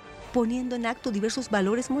los demás, poniendo en acto diversos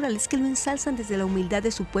valores morales que lo ensalzan desde la humildad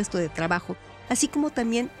de su puesto de trabajo, así como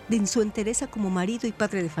también de su entereza como marido y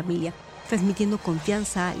padre de familia, transmitiendo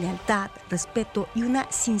confianza, lealtad, respeto y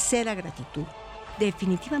una sincera gratitud.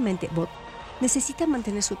 Definitivamente, Bob necesita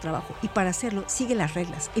mantener su trabajo y para hacerlo sigue las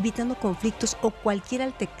reglas, evitando conflictos o cualquier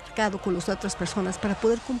altercado con las otras personas para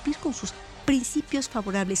poder cumplir con sus principios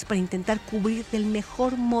favorables para intentar cubrir del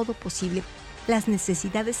mejor modo posible las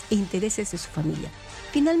necesidades e intereses de su familia.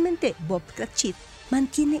 Finalmente, Bob Cratchit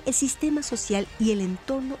mantiene el sistema social y el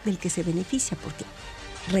entorno del que se beneficia porque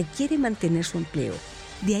requiere mantener su empleo.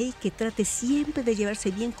 De ahí que trate siempre de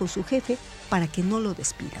llevarse bien con su jefe para que no lo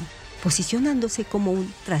despidan, posicionándose como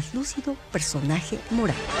un translúcido personaje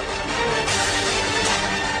moral.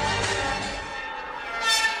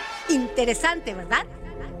 Interesante, ¿verdad?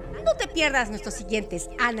 No te pierdas nuestros siguientes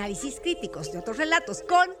análisis críticos de otros relatos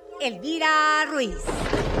con Elvira Ruíz.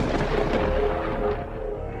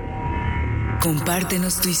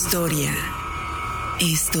 Compártenos tu historia.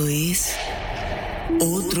 Esto es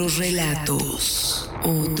Otros Relatos.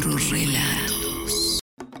 Otros Relatos.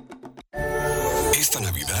 Esta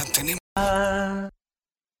Navidad tenemos...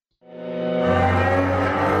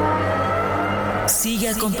 Sigue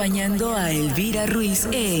acompañando a Elvira Ruiz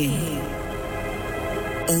en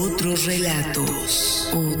Otros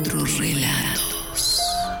Relatos. Otros Relatos.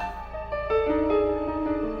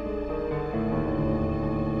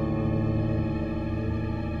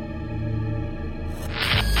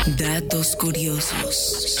 Datos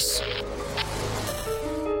curiosos.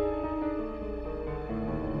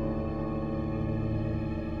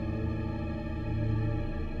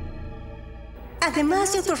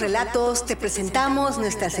 Además de otros relatos, te presentamos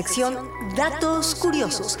nuestra sección Datos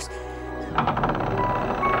Curiosos.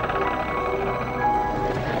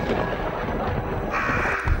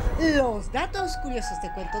 Los datos curiosos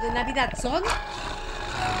de Cuento de Navidad son...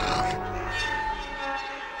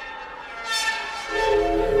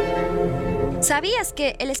 ¿Sabías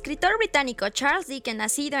que el escritor británico Charles Dickens,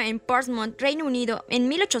 nacido en Portsmouth, Reino Unido, en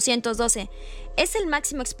 1812, es el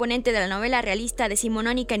máximo exponente de la novela realista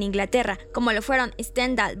decimonónica en Inglaterra, como lo fueron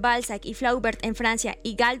Stendhal, Balzac y Flaubert en Francia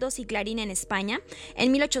y Galdós y Clarín en España?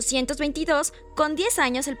 En 1822, con 10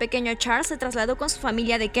 años, el pequeño Charles se trasladó con su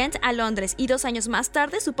familia de Kent a Londres y 2 años más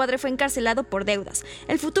tarde su padre fue encarcelado por deudas.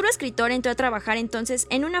 El futuro escritor entró a trabajar entonces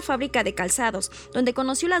en una fábrica de calzados, donde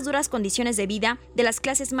conoció las duras condiciones de vida de las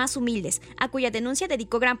clases más humildes, a cuya denuncia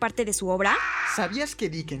dedicó gran parte de su obra. ¿Sabías que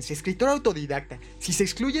Dickens, escritor autodidacta, si se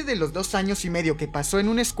excluye de los 2 años y medio que pasó en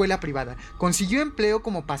una escuela privada, consiguió empleo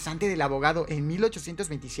como pasante del abogado en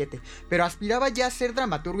 1827, pero aspiraba ya a ser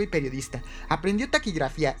dramaturgo y periodista? Aprendió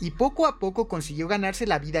taquigrafía y poco a poco consiguió ganarse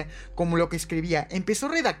la vida como lo que escribía. Empezó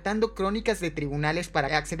redactando crónicas de tribunales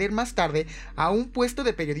para acceder más tarde a un puesto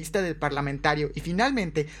de periodista del Parlamentario y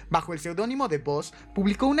finalmente, bajo el seudónimo de Boss,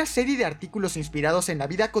 publicó una serie de artículos inspirados en la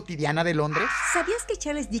vida cotidiana de Londres. ¿Sabías que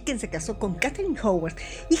Charles Dickens se casó con Catherine Howard,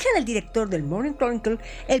 hija del director del Morning Chronicle,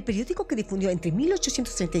 el periódico que difundió entre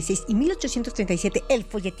 1836 y 1837 el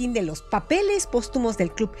folletín de los papeles póstumos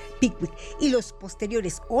del Club Pickwick y los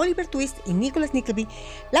posteriores Oliver Twist y Nicholas Nickleby?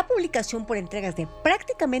 La publicación por entregas de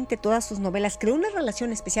prácticamente todas sus novelas creó una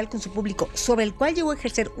relación especial con su público, sobre el cual llegó a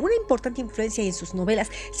ejercer una importante influencia y en sus novelas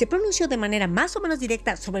se pronunció de manera más o menos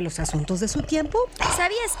directa sobre los asuntos de su tiempo.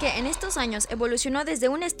 ¿Sabías que en estos años evolucionó desde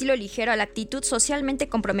un estilo ligero a la actitud socialmente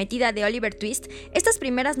comprometida de Oliver Twist? Estas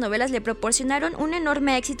primeras novelas le proporcionaron un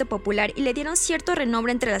enorme éxito popular y le dieron cierto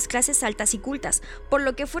renombre entre las clases altas y cultas, por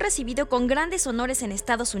lo que fue recibido con grandes honores en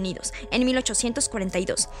Estados Unidos en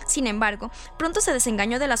 1842. Sin embargo, pronto se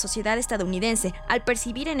desengañó de la sociedad estadounidense al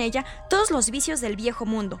percibir en ella todos los vicios del viejo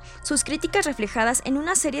mundo. Sus críticas, reflejadas en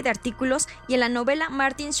una serie de artículos y en la novela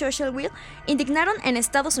Martin's Social Will, indignaron en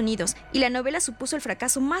Estados Unidos, y la novela supuso el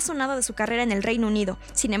fracaso más sonado de su carrera en el Reino Unido.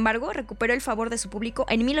 Sin embargo, recuperó el favor de su público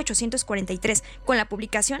en 1843 con la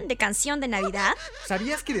publicación de Canción de Navidad.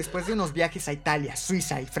 ¿Sabías que después de unos viajes viajes a Italia,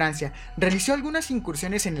 Suiza y Francia, realizó algunas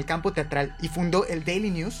incursiones en el campo teatral y fundó el Daily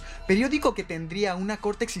News, periódico que tendría una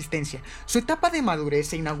corta existencia. Su etapa de madurez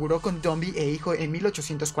se inauguró con Dombey e Hijo en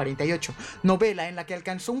 1848, novela en la que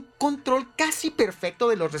alcanzó un control casi perfecto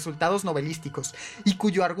de los resultados novelísticos y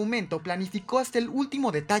cuyo argumento planificó hasta el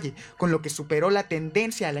último detalle, con lo que superó la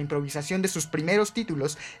tendencia a la improvisación de sus primeros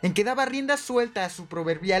títulos, en que daba rienda suelta a su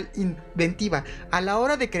proverbial inventiva a la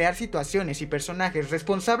hora de crear situaciones y personajes,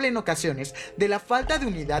 responsable en ocasiones de la falta de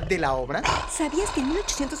unidad de la obra. ¿Sabías que en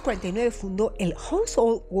 1849 fundó el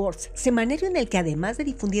Household Words, semanario en el que, además de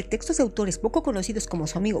difundir textos de autores poco conocidos como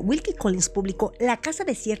su amigo Wilkie Collins, publicó La Casa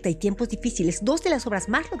Desierta y Tiempos Difíciles, dos de las obras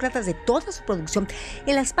más logradas de toda su producción?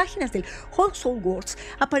 En las páginas del Household Words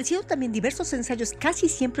aparecieron también diversos ensayos casi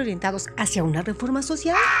siempre orientados hacia una reforma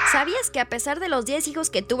social. ¿Sabías que a pesar de los 10 hijos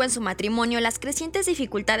que tuvo en su matrimonio, las crecientes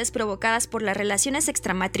dificultades provocadas por las relaciones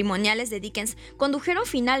extramatrimoniales de Dickens condujeron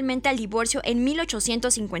finalmente al divorcio en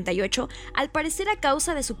 1858, al parecer a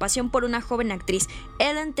causa de su pasión por una joven actriz,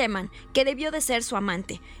 Ellen Teman, que debió de ser su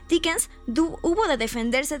amante? Dickens hubo de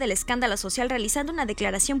defenderse del escándalo social realizando una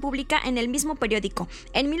declaración pública en el mismo periódico.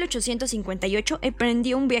 En 1858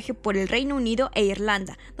 emprendió un viaje por el Reino Unido e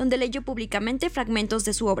Irlanda, donde leyó públicamente fragmentos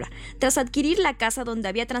de su obra. Tras adquirir la casa donde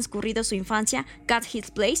había transcurrido su infancia,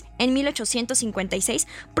 Catheath Place, en 1856,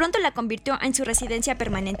 pronto la convirtió en su residencia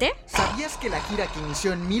permanente. ¿Sabías que la gira que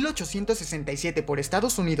inició en 1867 por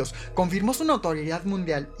Estados Unidos confirmó su notoriedad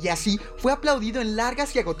mundial y así fue aplaudido en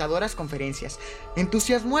largas y agotadoras conferencias?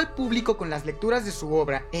 Entusiasmó al público con las lecturas de su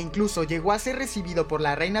obra e incluso llegó a ser recibido por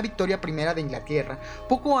la reina Victoria I de Inglaterra,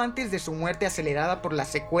 poco antes de su muerte acelerada por las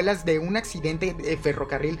secuelas de un accidente de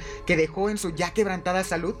ferrocarril que dejó en su ya quebrantada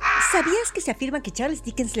salud. ¿Sabías que se afirma que Charles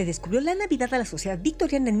Dickens le descubrió la Navidad a la sociedad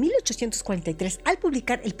victoriana en 1843 al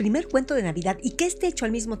publicar el primer cuento de Navidad, y que este hecho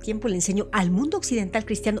al mismo tiempo le enseñó al mundo occidental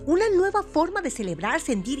cristiano una nueva forma de celebrar,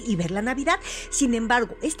 sentir y ver la Navidad? Sin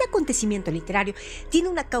embargo, este acontecimiento literario tiene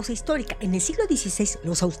una causa histórica. En el siglo XVI,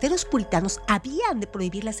 los austeros puritanos habían de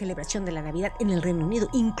prohibir la celebración de la Navidad en el Reino Unido.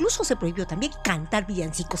 Incluso se prohibió también cantar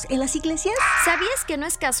villancicos en las iglesias. ¿Sabías que no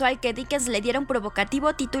es casual que Dickens le diera un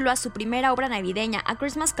provocativo título a su primera obra navideña, A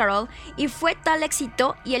Christmas Carol, y fue tal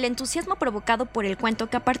éxito y el entusiasmo provocado por el cuento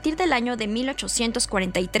que a partir del año de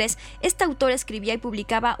 1843 este autor escribía y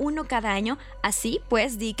publicaba uno cada año? Así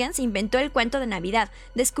pues, Dickens inventó el cuento de Navidad,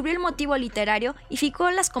 descubrió el motivo literario y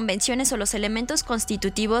fijó las convenciones o los elementos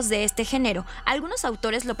constitutivos de este género. Algunos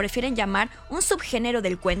autores lo prefieren llamar un subgénero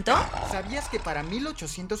del cuento. ¿Sabías que para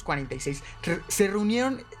 1846 se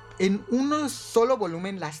reunieron en un solo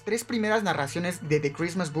volumen las 3 primeras narraciones de The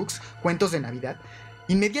Christmas Books, cuentos de Navidad?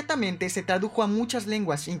 Inmediatamente se tradujo a muchas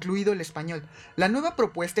lenguas, incluido el español. La nueva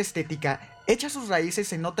propuesta estética echa sus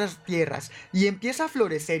raíces en otras tierras y empieza a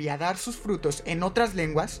florecer y a dar sus frutos en otras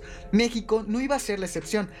lenguas. México no iba a ser la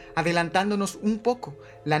excepción, adelantándonos un poco.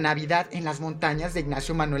 La Navidad en las montañas de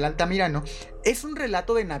Ignacio Manuel Altamirano es un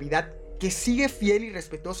relato de Navidad que sigue fiel y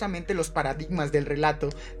respetuosamente los paradigmas del relato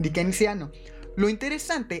dickensiano. Lo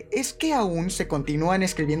interesante es que aún se continúan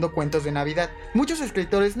escribiendo cuentos de Navidad. Muchos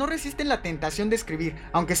escritores no resisten la tentación de escribir,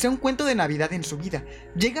 aunque sea un cuento de Navidad en su vida.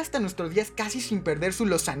 Llega hasta nuestros días casi sin perder su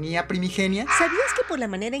lozanía primigenia. ¿Sabías que por la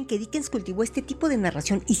manera en que Dickens cultivó este tipo de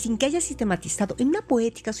narración y sin que haya sistematizado en una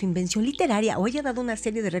poética su invención literaria o haya dado una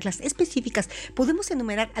serie de reglas específicas, podemos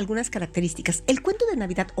enumerar algunas características? El cuento de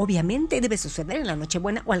Navidad obviamente debe suceder en la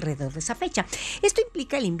Nochebuena o alrededor de esa fecha. Esto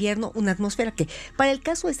implica el invierno, una atmósfera que, para el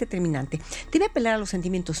caso es determinante. Debe apelar a los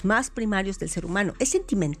sentimientos más primarios del ser humano. Es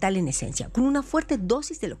sentimental en esencia, con una fuerte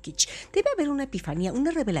dosis de lo kitsch. Debe haber una epifanía,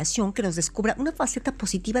 una revelación que nos descubra una faceta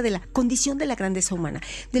positiva de la condición de la grandeza humana,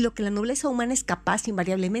 de lo que la nobleza humana es capaz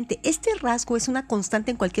invariablemente. Este rasgo es una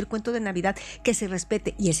constante en cualquier cuento de Navidad que se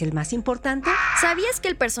respete y es el más importante. ¿Sabías que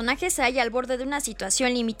el personaje se halla al borde de una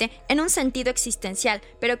situación límite en un sentido existencial,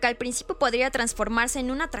 pero que al principio podría transformarse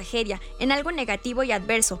en una tragedia, en algo negativo y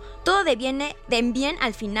adverso? Todo deviene en bien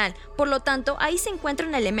al final. Por lo tanto, ahí se encuentra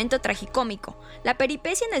un elemento tragicómico. La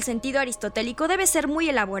peripecia en el sentido aristotélico debe ser muy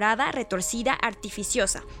elaborada, retorcida,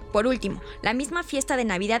 artificiosa. Por último, la misma fiesta de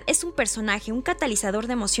Navidad es un personaje, un catalizador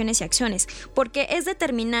de emociones y acciones, porque es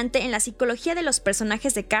determinante en la psicología de los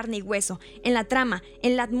personajes de carne y hueso, en la trama,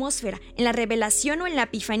 en la atmósfera, en la revelación o en la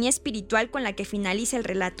epifanía espiritual con la que finaliza el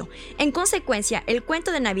relato. En consecuencia, el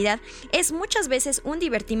cuento de Navidad es muchas veces un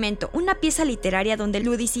divertimento, una pieza literaria donde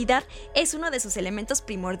ludicidad es uno de sus elementos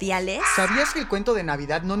primordiales. ¿Sabías ¿Sabías que el cuento de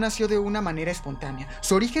Navidad no nació de una manera espontánea?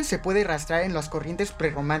 Su origen se puede rastrear en las corrientes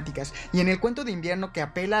prerrománticas y en el cuento de invierno que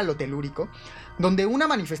apela a lo telúrico, donde una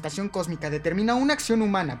manifestación cósmica determina una acción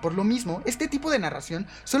humana. Por lo mismo, este tipo de narración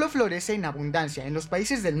solo florece en abundancia en los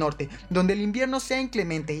países del norte, donde el invierno sea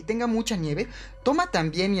inclemente y tenga mucha nieve. Toma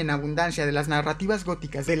también y en abundancia de las narrativas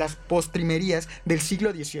góticas de las postrimerías del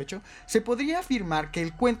siglo XVIII. Se podría afirmar que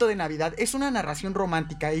el cuento de Navidad es una narración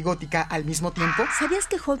romántica y gótica al mismo tiempo. ¿Sabías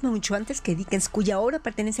que Holt mucho antes que Dickens, cuya obra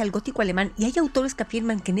pertenece al gótico alemán, y hay autores que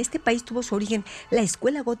afirman que en este país tuvo su origen la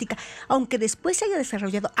escuela gótica, aunque después se haya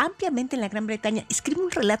desarrollado ampliamente en la Gran Bretaña? Escribe un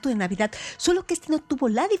relato de Navidad, solo que este no tuvo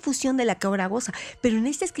la difusión de la que ahora goza, pero en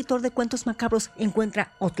este escritor de cuentos macabros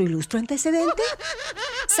encuentra otro ilustre antecedente.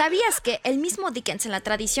 ¿Sabías que el mismo Dickens en la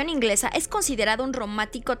tradición inglesa es considerado un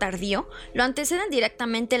romántico tardío? Lo anteceden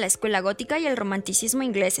directamente la escuela gótica y el romanticismo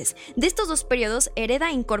ingleses. De estos dos periodos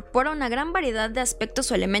hereda e incorpora una gran variedad de aspectos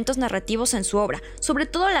o elementos narrativos en su obra, sobre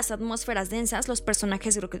todo las atmósferas densas, los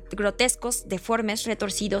personajes grotescos, deformes,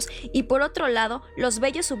 retorcidos y por otro lado los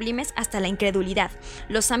bellos sublimes hasta la incredulidad,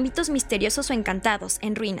 los ámbitos misteriosos o encantados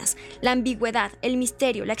en ruinas, la ambigüedad, el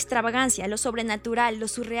misterio, la extravagancia, lo sobrenatural, lo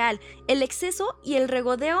surreal, el exceso y el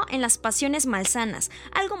regodeo en las pasiones malsanas.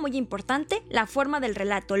 Algo muy importante, la forma del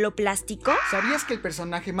relato, lo plástico. ¿Sabías que el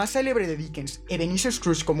personaje más célebre de Dickens, Ebenezer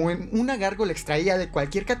Scrooge, como en una gárgola extraída de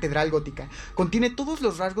cualquier catedral gótica, contiene todos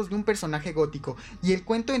los rasgos de un personaje gótico, y el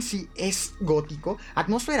cuento en sí es gótico?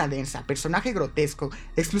 Atmósfera densa, personaje grotesco,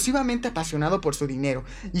 exclusivamente apasionado por su dinero,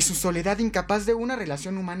 y su soledad incapaz de una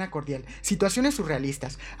relación humana cordial, situaciones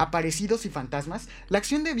surrealistas, aparecidos y fantasmas. La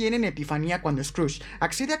acción deviene en epifanía cuando Scrooge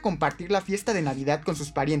accede a compartir la fiesta de Navidad con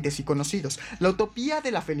sus parientes y conocidos. La utopía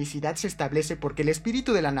de la felicidad se establece porque el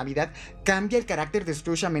espíritu de la Navidad cambia el carácter de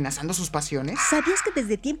Scrooge amenazando sus pasiones. ¿Sabías que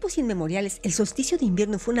desde tiempos inmemoriales el solsticio de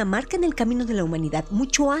invierno fue una marca en el camino de la humanidad?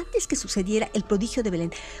 Mucho antes que sucediera el prodigio de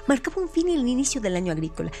Belén, marcaba un fin y el inicio del año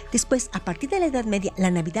agrícola. Después, a partir de la Edad Media,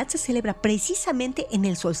 la Navidad se celebra precisamente en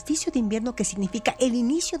el solsticio de invierno, que significa el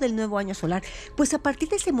inicio del nuevo año solar, pues a partir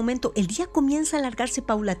de ese momento el día comienza a alargarse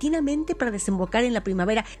paulatinamente para desembocar en la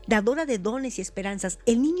primavera, dadora de dones y esperanzas.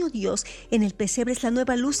 El niño Dios en el pesebre es la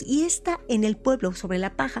nueva luz, y está en el pueblo sobre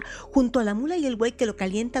la paja, junto a la mula y el buey que lo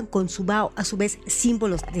calientan con su vaho, a su vez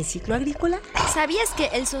símbolos del ciclo agrícola. ¿Sabías que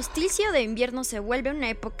el solsticio de invierno se vuelve una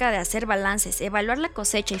época de hacer balances, evaluar la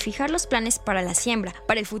cosecha y fijar los planes para la siembra,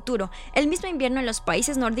 para el futuro? El mismo invierno en los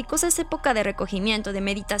países nórdicos es época de recogimiento, de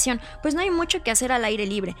meditación, pues no hay mucho que hacer al aire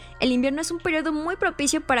libre. El invierno es un periodo muy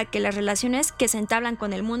propicio para que las relaciones que se entablan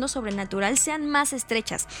con el mundo sobrenatural sean más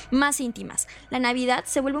estrechas, más íntimas. La Navidad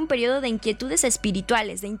se vuelve un periodo de inquietudes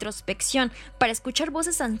espirituales, de introspección, para escuchar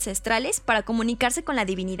voces ancestrales, para comunicarse con la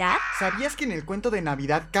divinidad. ¿Sabías que en el cuento de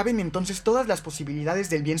Navidad caben entonces todas las posibilidades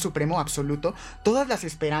del bien supremo absoluto? Todas las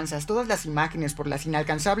esperanzas, todas las imágenes, por las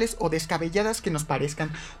inalcanzables o descabelladas que nos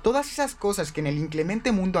parezcan, todas esas cosas que en el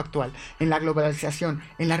inclemente mundo actual, en la globalización,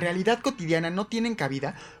 en la realidad cotidiana no tienen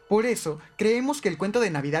cabida. Por eso, creemos que el cuento de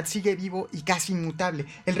Navidad sigue vivo y casi inmutable.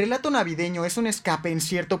 El relato navideño es un escape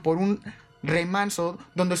incierto por un remanso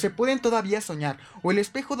donde se pueden todavía soñar, o el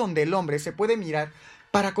espejo donde el hombre se puede mirar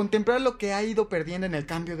para contemplar lo que ha ido perdiendo en el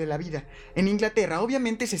cambio de la vida. En Inglaterra,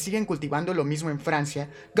 obviamente, se siguen cultivando lo mismo en Francia.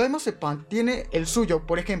 Guy Maupassant tiene el suyo,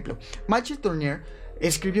 por ejemplo. Michel Tournier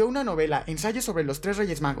escribió una novela, Ensayo sobre los 3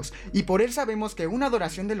 Reyes Magos, y por él sabemos que una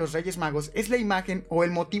adoración de los Reyes Magos es la imagen o el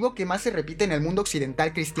motivo que más se repite en el mundo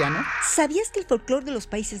occidental cristiano. ¿Sabías que el folclore de los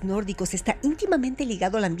países nórdicos está íntimamente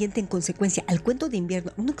ligado al ambiente, en consecuencia al cuento de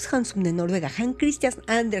invierno? Nux Hansson en Noruega, Hans Christian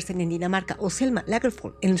Andersen en Dinamarca o Selma Lagerlöf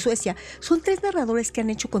en Suecia son 3 narradores que han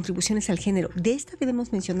hecho contribuciones al género. De esta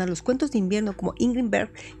debemos mencionar los cuentos de invierno como Ingrid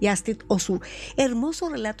Berg y Astrid, o su hermoso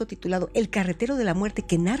relato titulado El carretero de la muerte,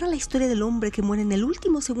 que narra la historia del hombre que muere en el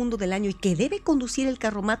último segundo del año y que debe conducir el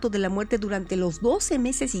carromato de la muerte durante los 12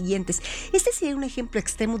 meses siguientes. Este sería un ejemplo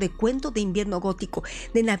extremo de cuento de invierno gótico,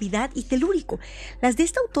 de Navidad y telúrico. Las de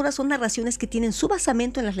esta autora son narraciones que tienen su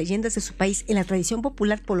basamento en las leyendas de su país, en la tradición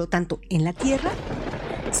popular, por lo tanto, en la tierra.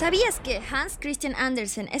 ¿Sabías que Hans Christian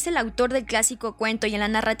Andersen es el autor del clásico Cuento y en la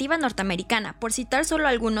narrativa norteamericana? Por citar solo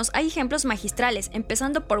algunos, hay ejemplos magistrales,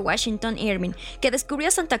 empezando por Washington Irving, que descubrió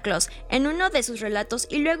a Santa Claus en uno de sus relatos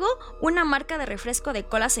y luego una marca de refresco de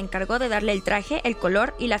cola se encargó de darle el traje, el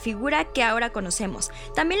color y la figura que ahora conocemos.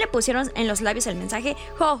 También le pusieron en los labios el mensaje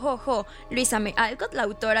 "Jo, jo, jo". Louisa May Alcott, la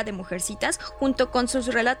autora de Mujercitas, junto con sus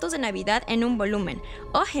relatos de Navidad en un volumen.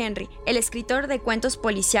 O. Henry, el escritor de cuentos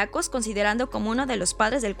policíacos, considerando como uno de los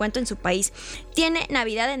padres personajes del cuento en su país. Tiene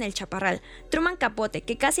Navidad en el Chaparral. Truman Capote,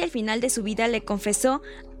 que casi al final de su vida le confesó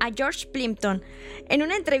a George Plimpton en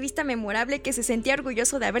una entrevista memorable que se sentía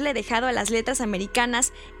orgulloso de haberle dejado a las letras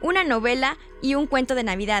americanas una novela y un cuento de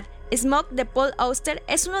Navidad. Smoke de Paul Auster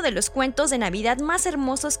es uno de los cuentos de Navidad más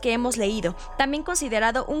hermosos que hemos leído, también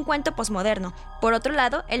considerado un cuento posmoderno. Por otro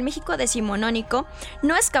lado, el México decimonónico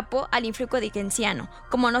no escapó al influjo dickensiano,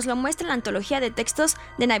 como nos lo muestra la antología de textos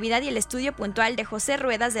de Navidad y el estudio puntual de José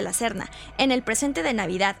Ruedas de la Serna. En El presente de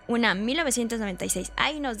Navidad, una 1996,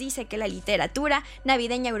 ahí nos dice que la literatura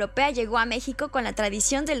navideña europea llegó a México con la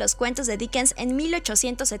tradición de los cuentos de Dickens en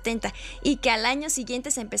 1870 y que al año siguiente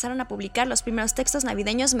se empezaron a publicar los primeros textos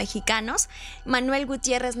navideños mexicanos. Manuel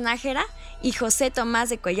Gutiérrez Nájera y José Tomás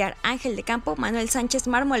de Cuellar, Ángel de Campo, Manuel Sánchez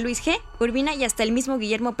Mármol, Luis G. Urbina y hasta el mismo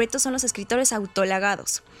Guillermo Prieto son los escritores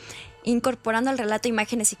autolagados, incorporando al relato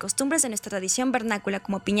imágenes y costumbres de nuestra tradición vernácula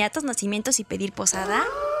como piñatas, nacimientos y pedir posada.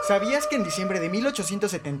 ¿Sabías que en diciembre de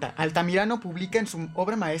 1870 Altamirano publica en su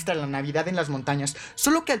obra maestra La Navidad en las montañas?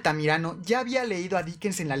 Solo que Altamirano ya había leído a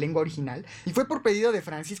Dickens en la lengua original y fue por pedido de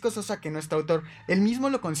Francisco Sosa que nuestro autor, él mismo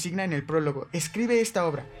lo consigna en el prólogo, escribe esta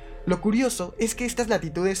obra. Lo curioso es que estas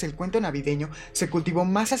latitudes el cuento navideño se cultivó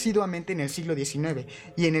más asiduamente en el siglo XIX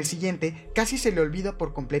y en el siguiente casi se le olvida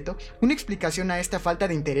por completo. Una explicación a esta falta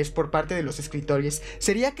de interés por parte de los escritores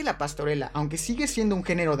sería que la pastorela, aunque sigue siendo un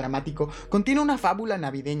género dramático, contiene una fábula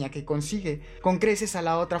navideña que consigue con creces a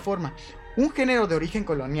la otra forma. Un género de origen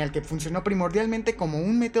colonial que funcionó primordialmente como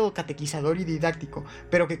un método catequizador y didáctico,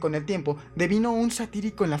 pero que con el tiempo devino un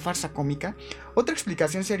satírico en la farsa cómica. Otra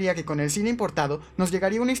explicación sería que con el cine importado nos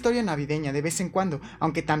llegaría una historia navideña de vez en cuando,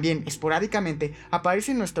 aunque también, esporádicamente,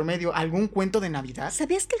 aparece en nuestro medio algún cuento de Navidad.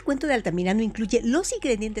 ¿Sabías que el cuento de Altamirano incluye los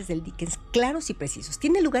ingredientes del Dickens claros y precisos?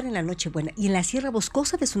 Tiene lugar en la Nochebuena y en la sierra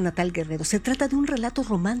boscosa de su natal Guerrero. Se trata de un relato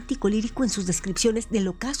romántico lírico en sus descripciones del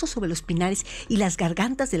ocaso sobre los pinares y las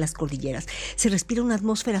gargantas de las cordilleras. Se respira una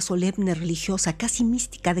atmósfera solemne, religiosa, casi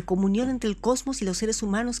mística, de comunión entre el cosmos y los seres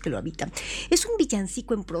humanos que lo habitan. Es un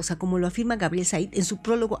villancico en prosa, como lo afirma Gabriel Said en su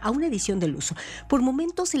prólogo a una edición del Uso. Por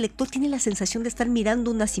momentos el lector tiene la sensación de estar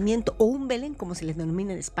mirando un nacimiento o un Belén, como se les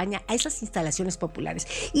denomina en España, a esas instalaciones populares.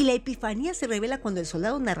 Y la epifanía se revela cuando el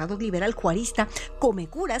soldado narrador liberal juarista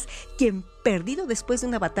Comecuras, quien perdido después de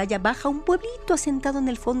una batalla, baja a un pueblito asentado en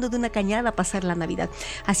el fondo de una cañada a pasar la Navidad.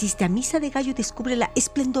 Asiste a misa de gallo y descubre la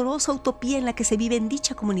esplendorosa utopía en la que se vive en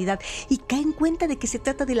dicha comunidad y cae en cuenta de que se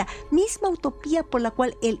trata de la misma utopía por la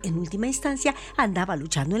cual él, en última instancia, andaba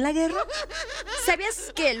luchando en la guerra.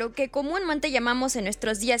 ¿Sabías que lo que comúnmente llamamos en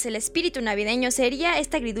nuestros días el espíritu navideño sería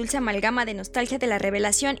esta agridulce amalgama de nostalgia de la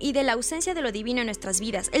revelación y de la ausencia de lo divino en nuestras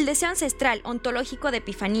vidas, el deseo ancestral, ontológico de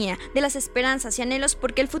epifanía, de las esperanzas y anhelos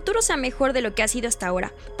porque el futuro sea mejor de lo que ha sido hasta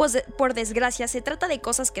ahora? Pues por desgracia se trata de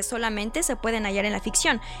cosas que solamente se pueden hallar en la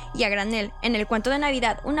ficción y a granel, en el cuento de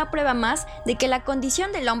Navidad, una prueba más de que la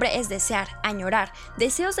condición del hombre es desear, añorar,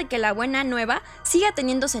 deseos de que la buena nueva siga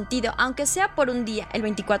teniendo sentido, aunque sea por un día, el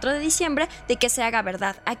 24 de diciembre, de que se haga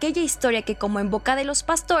verdad aquella historia que, como en boca de los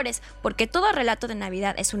pastores, porque todo relato de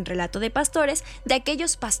Navidad es un relato de pastores, de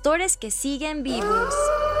aquellos pastores que siguen vivos.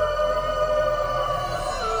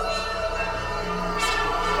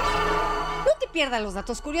 No te pierdas los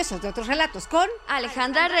datos curiosos de Otros Relatos con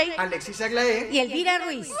Alejandra Rey, Alexis Aglaé y Elvira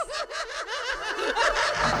Ruiz.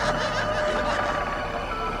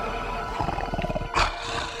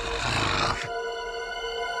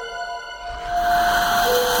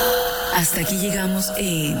 Hasta aquí llegamos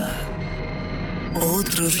en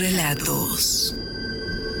Otros Relatos.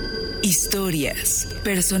 Historias,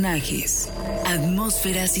 personajes,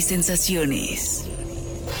 atmósferas y sensaciones.